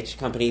Barrington Stage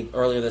Company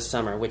earlier this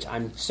summer, which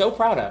I'm so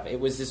proud of.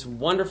 It was this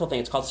wonderful thing.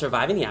 It's called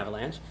Surviving the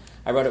Avalanche.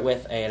 I wrote it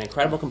with an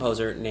incredible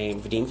composer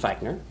named Vadim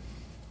Feichner,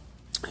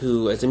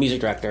 who is a music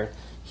director.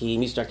 He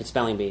music directed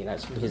Spelling Bee.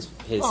 That's his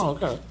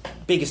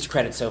biggest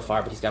credit so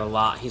far, but he's got a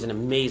lot. He's an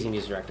amazing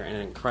music director and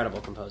an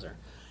incredible composer.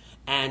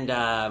 And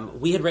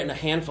we had written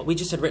we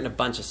just had written a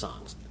bunch of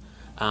songs.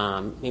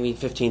 Maybe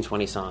 15,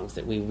 20 songs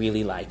that we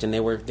really liked, and they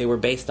were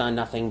based on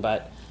nothing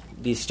but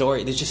these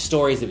stories. There's just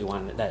stories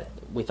that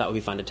we thought would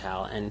be fun to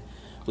tell, and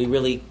we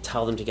really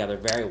tell them together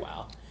very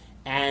well.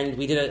 And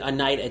we did a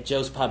night at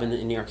Joe's Pub in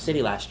New York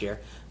City last year.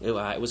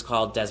 It was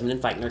called Desmon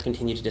and Feichner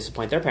Continue to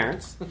Disappoint Their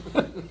Parents,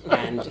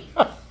 and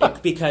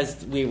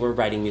because we were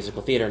writing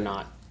musical theater,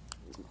 not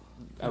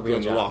a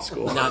real job. Law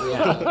school.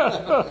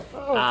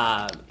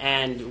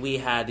 And we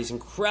had these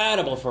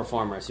incredible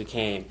performers who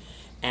came.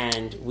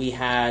 And we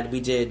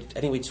did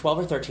 12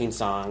 or 13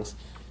 songs,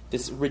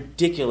 this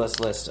ridiculous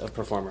list of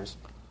performers.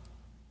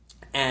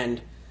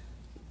 And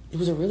it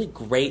was a really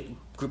great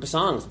group of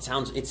songs. It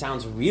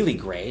sounds really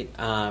great.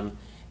 And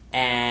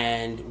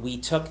we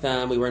took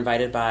them, we were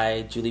invited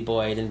by Julie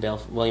Boyd and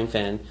William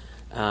Finn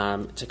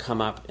to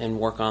come up and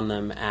work on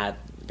them at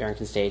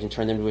Barrington Stage and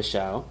turn them into a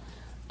show.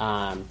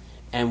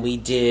 And we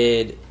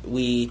took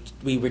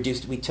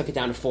it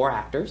down to 4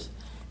 actors.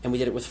 And we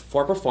did it with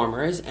 4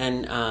 performers,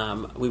 and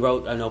we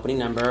wrote an opening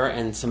number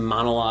and some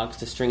monologues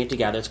to string it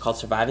together. It's called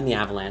Surviving the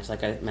Avalanche,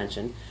 like I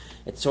mentioned.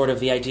 It's sort of,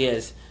 the idea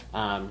is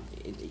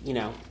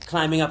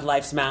climbing up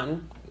life's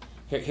mountain.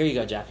 Here you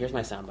go, Jeff. Here's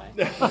my soundbite.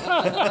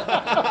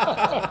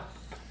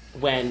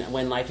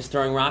 When life is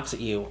throwing rocks at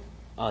you,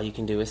 all you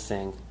can do is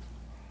sing.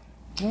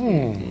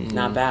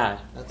 Not bad.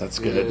 That's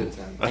good.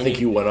 I think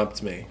you went up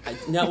to me. I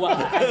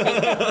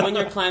think when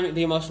you're climbing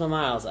the emotional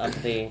miles up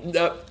the...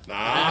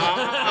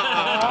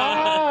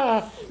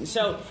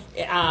 So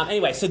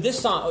anyway, so this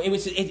song,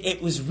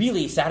 it was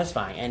really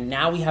satisfying, and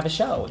now we have a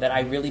show that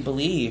I really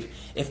believe,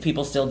 if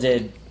people still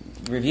did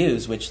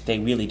reviews, which they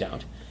really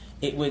don't,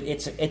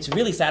 it's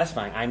really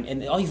satisfying.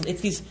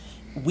 It's these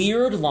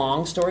weird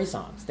long story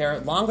songs. They're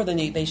longer than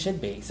they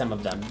should be, some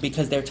of them,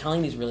 because they're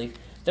telling these really...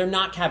 They're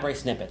not cabaret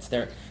snippets.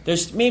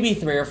 There's maybe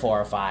 3 or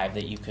 4 or 5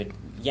 that you could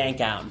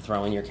yank out and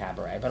throw in your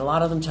cabaret, but a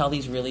lot of them tell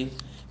these really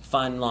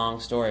fun, long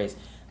stories.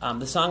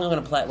 The song we're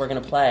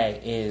going to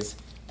play is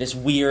this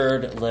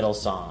weird little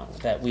song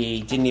that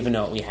we didn't even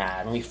know what we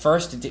had. When we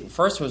first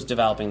was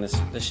developing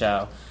the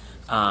show,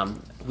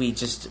 we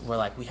just were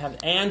like, we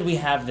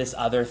have this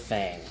other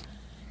thing.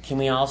 Can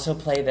we also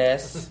play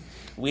this?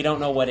 We don't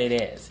know what it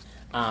is.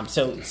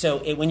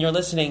 When you're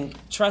listening,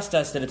 trust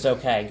us that it's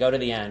okay. Go to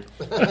the end.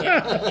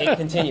 It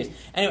continues.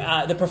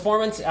 Anyway, the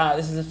performance.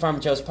 This is from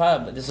Joe's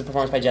Pub. This is a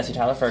performance by Jesse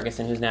Tyler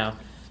Ferguson, who's now,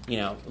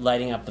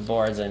 lighting up the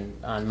boards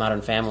on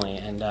Modern Family.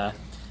 And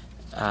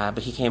but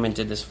he came and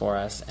did this for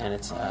us, and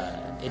it's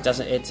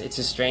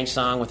a strange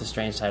song with a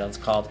strange title. It's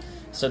called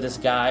 "So This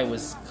Guy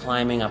Was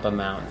Climbing Up a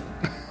Mountain."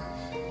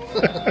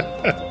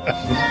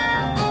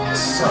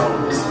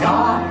 So this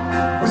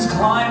guy was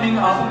climbing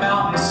up a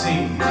mountain,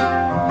 see,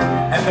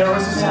 and there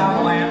was this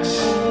avalanche,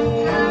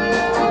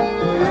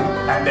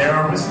 and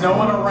there was no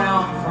one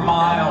around for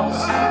miles.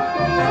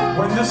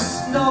 When the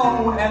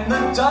snow and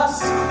the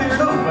dust cleared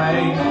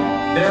away,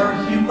 there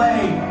he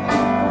lay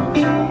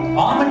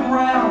on the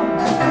ground.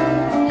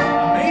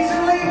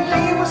 Amazingly,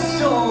 he was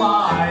still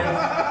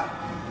alive.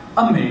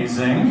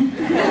 Amazing.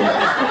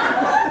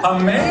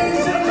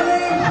 Amazingly,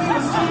 he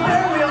was still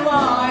barely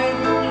alive.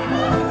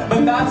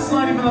 But that's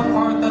not even the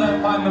part that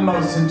I find the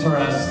most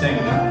interesting.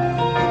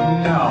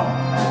 No.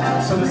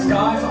 So this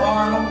guy's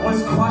arm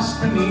was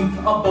crushed beneath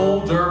a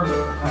boulder.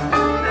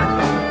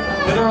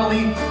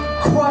 Literally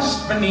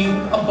crushed beneath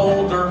a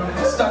boulder,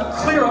 stuck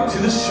clear up to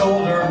the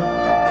shoulder,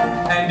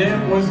 and it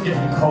was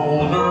getting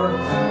colder.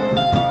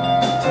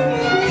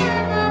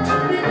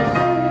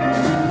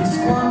 He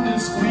squirmed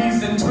and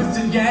squeezed and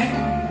twisted,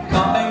 yanked,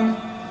 nothing.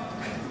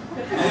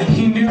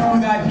 He knew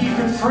that he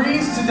could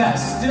freeze to death,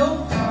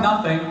 still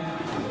nothing.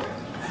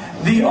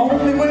 The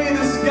only way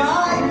this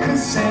guy could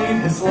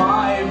save his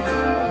life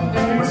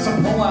was to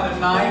pull out a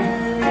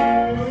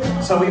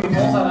knife. So he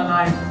pulls out a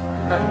knife.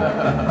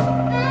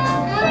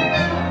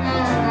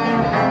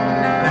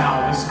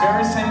 Now, this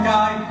very same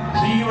guy,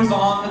 he was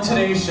on the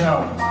Today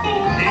Show.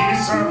 He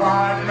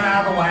survived an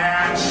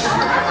avalanche,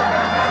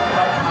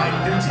 like Knight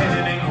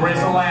Lieutenant in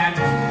Grizzland,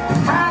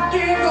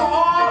 hacking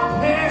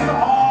off his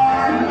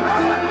arm.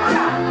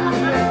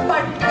 Yeah,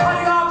 like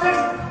cutting off his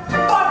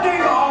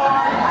fucking arm.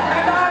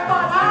 And I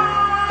thought,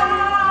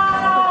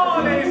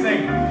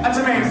 amazing. That's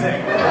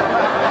amazing.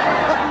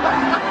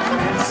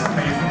 It's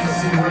amazing to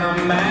see what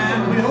a man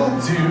will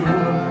do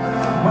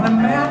when a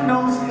man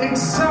knows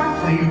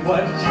exactly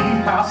what he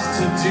has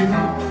to do.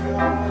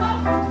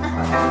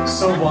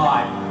 So why?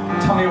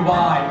 Tell me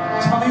why.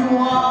 Tell me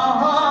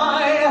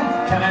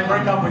why. Can I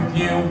break up with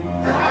you?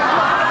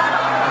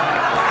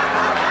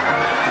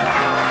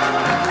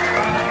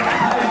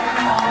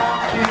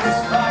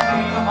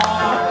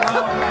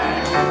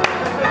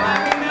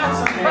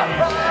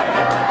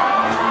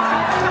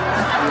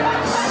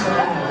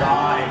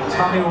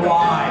 Tell me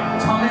why.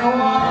 Tell me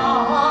why.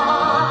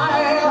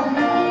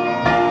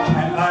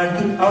 Can I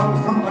get out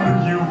from under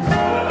you?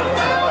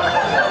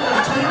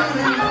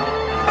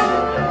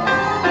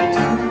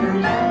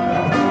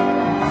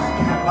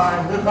 Can I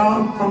get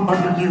out from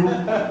under you?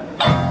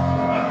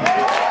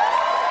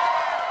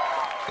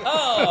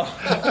 Oh.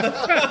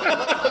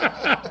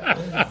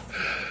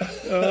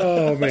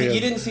 Oh, man. You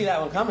didn't see that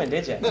one coming,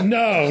 did you?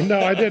 No,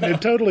 I didn't. It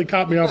totally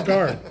caught me off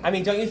guard. I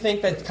mean, don't you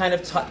think that kind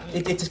of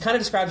it just kind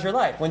of describes your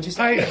life? Wouldn't you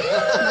say?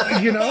 I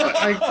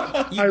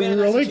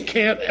really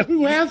can't.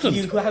 Who hasn't?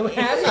 Who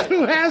hasn't?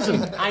 Who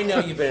hasn't? I know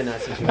you've been in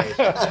that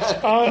situation.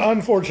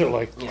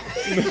 Unfortunately.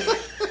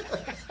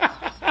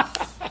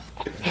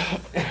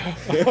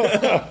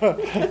 Well,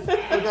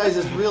 guys,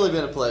 it's really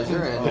been a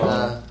pleasure,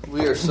 and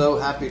we are so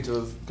happy to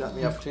have gotten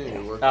the opportunity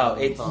to work on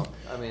Thump.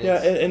 I mean,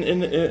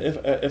 and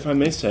if I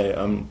may say,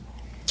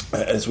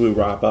 as we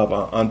wrap up,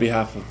 on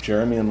behalf of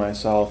Jeremy and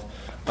myself,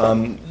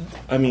 I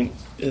mean,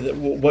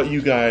 what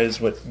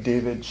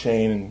David,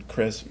 Shane, and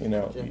Chris,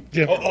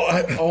 Jim.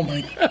 Oh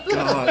my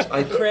gosh,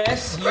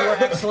 Chris, you were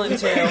excellent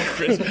too.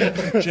 Chris,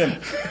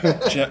 Jim,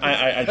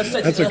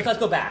 let's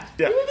go back.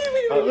 Yeah.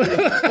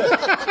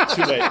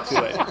 Too late.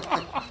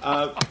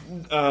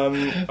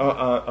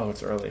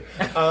 It's early.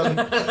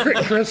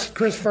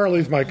 Chris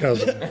Farley's my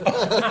cousin.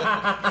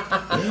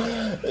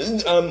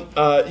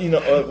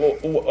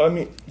 I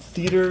mean,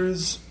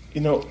 theaters,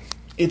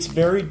 it's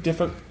very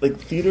difficult. Like,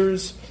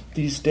 theaters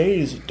these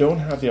days don't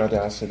have the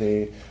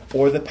audacity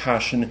or the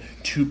passion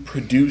to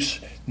produce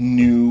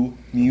new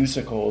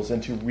musicals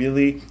and to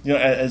really,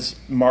 as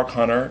Mark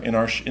Hunter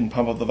in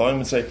Pump Up the Volume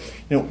would say,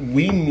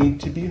 we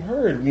need to be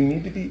heard.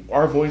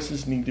 Our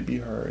voices need to be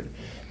heard.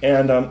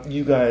 And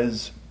you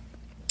guys,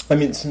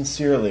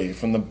 sincerely,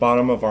 from the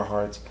bottom of our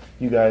hearts,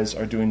 you guys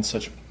are doing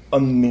such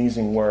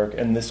amazing work,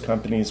 and this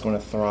company is going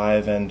to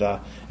thrive, and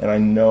I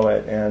know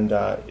it. And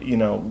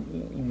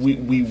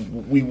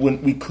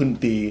we couldn't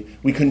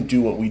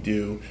do what we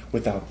do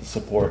without the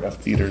support of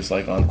theaters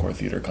like Encore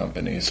Theater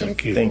Company. So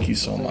thank you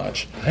so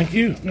much. Thank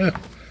you. Yeah.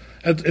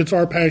 It's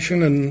our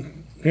passion,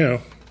 and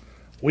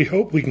we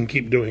hope we can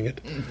keep doing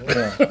it.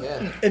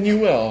 Yeah. And you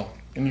will.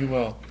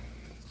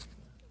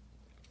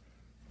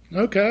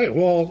 Okay.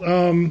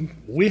 Well,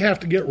 we have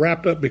to get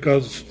wrapped up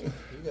because.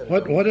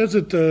 What is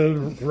it?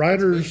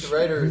 Writers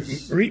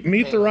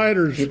meet the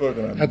writers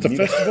at the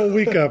festival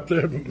weekend.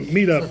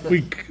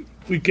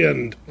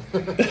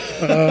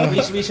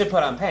 We should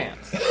put on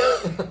pants.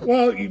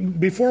 Well,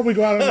 before we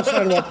go out on the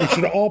sidewalk, we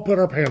should all put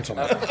our pants on.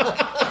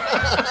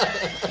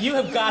 You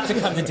have got to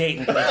come to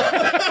Dayton.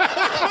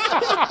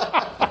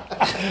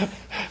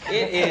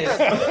 It is,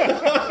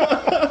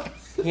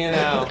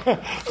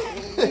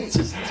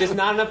 just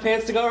not enough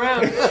pants to go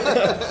around.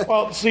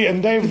 Well, see,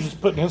 and Dave's just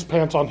putting his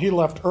pants on. He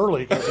left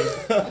early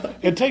because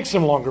it takes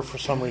him longer for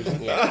some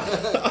reason. Yeah.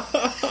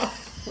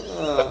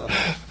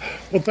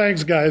 Well,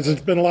 thanks, guys.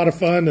 It's been a lot of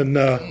fun, and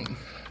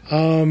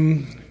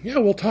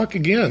we'll talk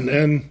again.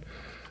 And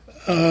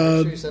make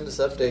sure you send us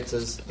updates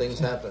as things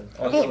happen.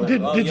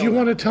 Did you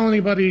want to tell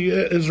anybody?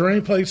 Is there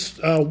any place,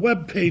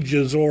 web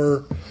pages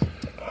or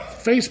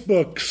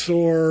Facebooks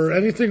or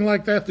anything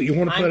like that you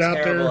want to put out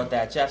there? I'm terrible at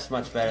that. Jeff's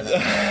much better than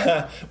me.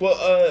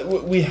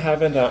 Well, we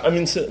haven't.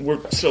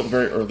 We're still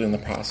very early in the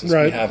process.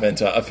 Right. We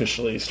haven't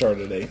officially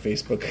started a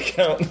Facebook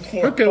account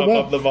for Pump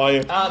Up the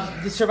Volume.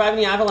 The Surviving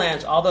the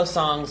Avalanche. All those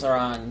songs are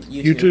on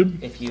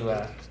YouTube. If you.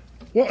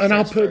 Well, and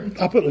I'll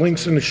put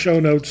links in the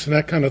show notes and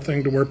that kind of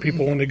thing to where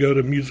people want to go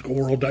to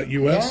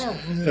musicalworld.us.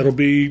 Yeah. It'll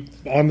be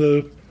on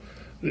the.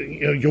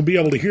 You'll be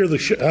able to hear the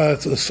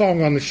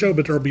song on the show,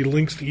 but there'll be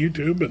links to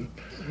YouTube and.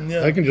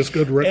 Yeah. I can just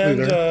go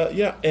directly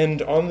there.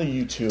 And on the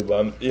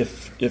YouTube,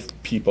 if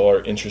people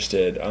are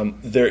interested,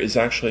 there is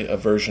actually a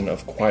version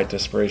of Quiet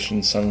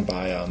Desperation sung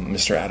by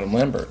Mr. Adam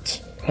Lambert.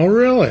 Oh,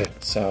 really?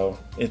 So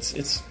it's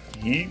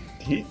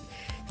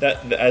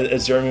that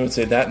as Jeremy would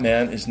say, that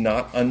man is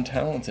not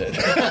untalented.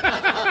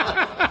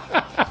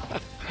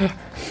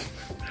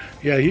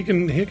 Yeah, he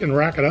can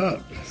rack it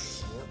up.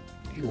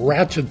 He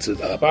ratchets it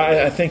up. But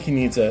I think he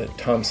needs a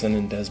Thomson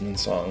and Desmon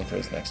song for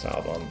his next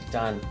album.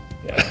 Done.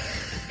 Yeah.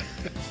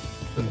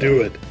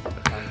 Do it.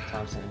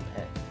 Thomson and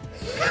Pitt.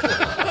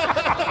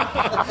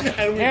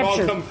 And we've all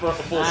come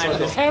full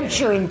circle.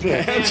 Hampshire and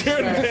Pitt.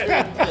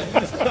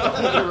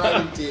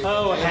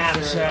 Oh,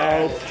 Hampshire.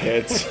 Oh,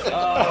 Pitt.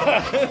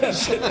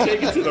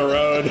 Take it to the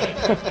road.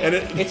 And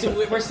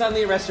we're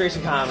suddenly a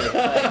restoration comedy.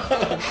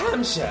 Like,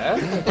 Hampshire.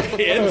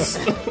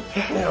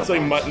 It's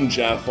like Mutt and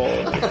Jeff. All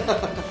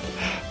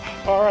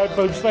right,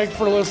 folks. Thanks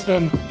for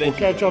listening. We'll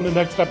catch you on the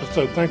next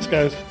episode. Thanks,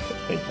 guys.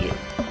 Thank you.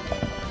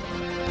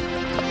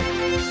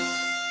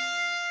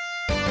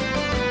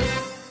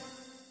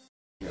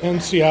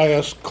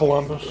 NCIS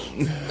Columbus.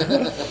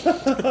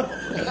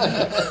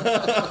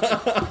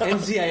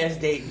 NCIS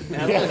Dayton.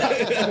 I love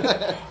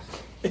that.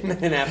 And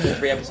then after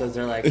 3 episodes,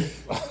 they're like,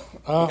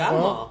 got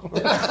them all.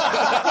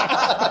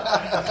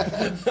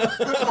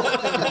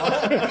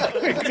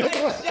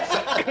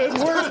 Good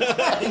work.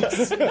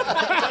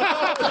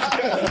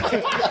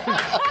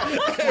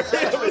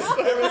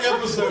 Every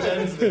episode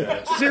ends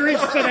there.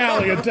 Series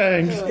finale of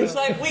Tangs. It's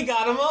like, we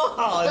got them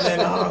all. And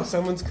then,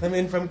 someone's come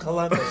in from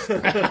Columbus.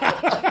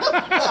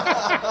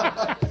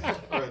 I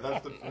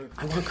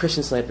want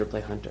Christian Slater to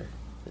play Hunter,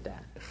 the dad.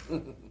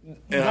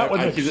 That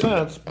would make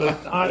sense, but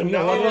I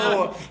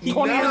know.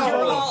 20 years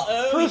old,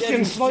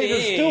 Christian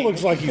Slater still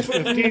looks like he's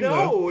 15.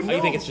 No,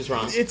 you think it's just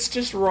wrong? It's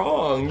just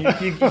wrong.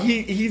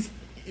 He's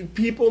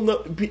people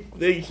know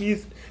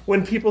he's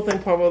when people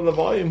think Pump Up the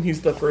Volume,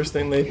 he's the first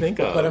thing they think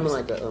of. Put him in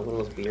like one of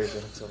those beards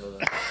that hooks over the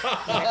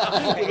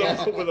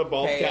with a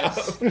bald cap.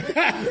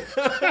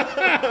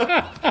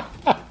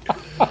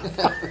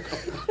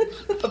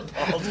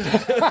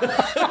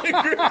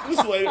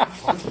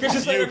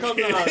 Christian Slater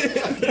comes out.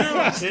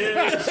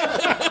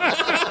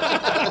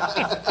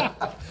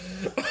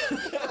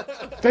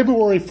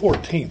 February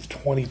 14th,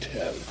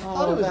 2010.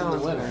 Oh,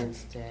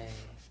 Valentine's Day.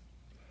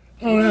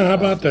 Oh, yeah, how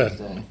about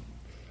that?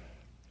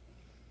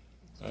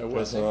 I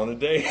wasn't on a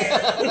date.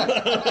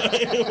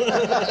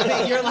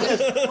 You're like,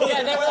 they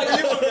were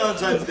like,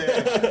 Valentine's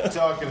Day,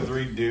 talking to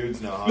 3 dudes.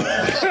 No,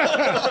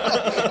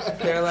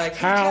 they're like,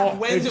 how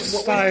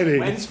exciting!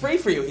 When's free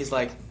for you? He's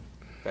like,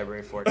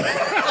 February 14th.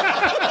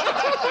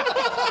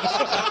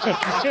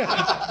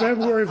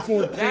 February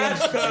 14th.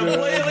 That's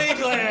completely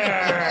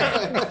clear.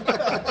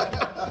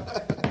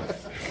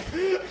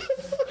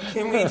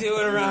 Can we do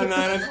it around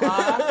 9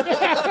 o'clock?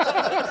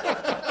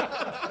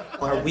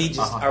 Are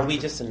we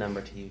just a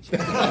number to you,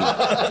 Jim?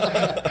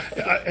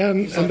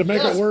 And to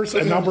make it worse,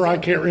 a number I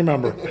can't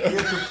remember.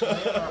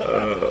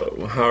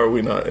 How are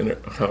we not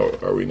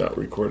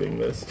recording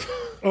this?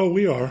 Oh,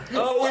 we are.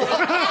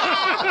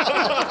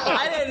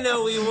 I didn't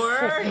know we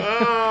were.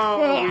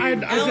 I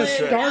just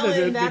started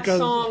Ellen, it that because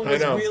song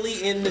was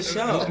really in the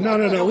show.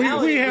 No. We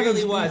haven't.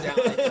 Really was,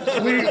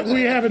 Ellen.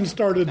 we haven't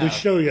started the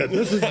show yet.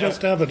 This is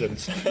just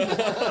evidence.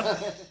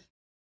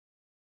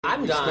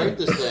 I'm done. Start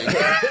this thing.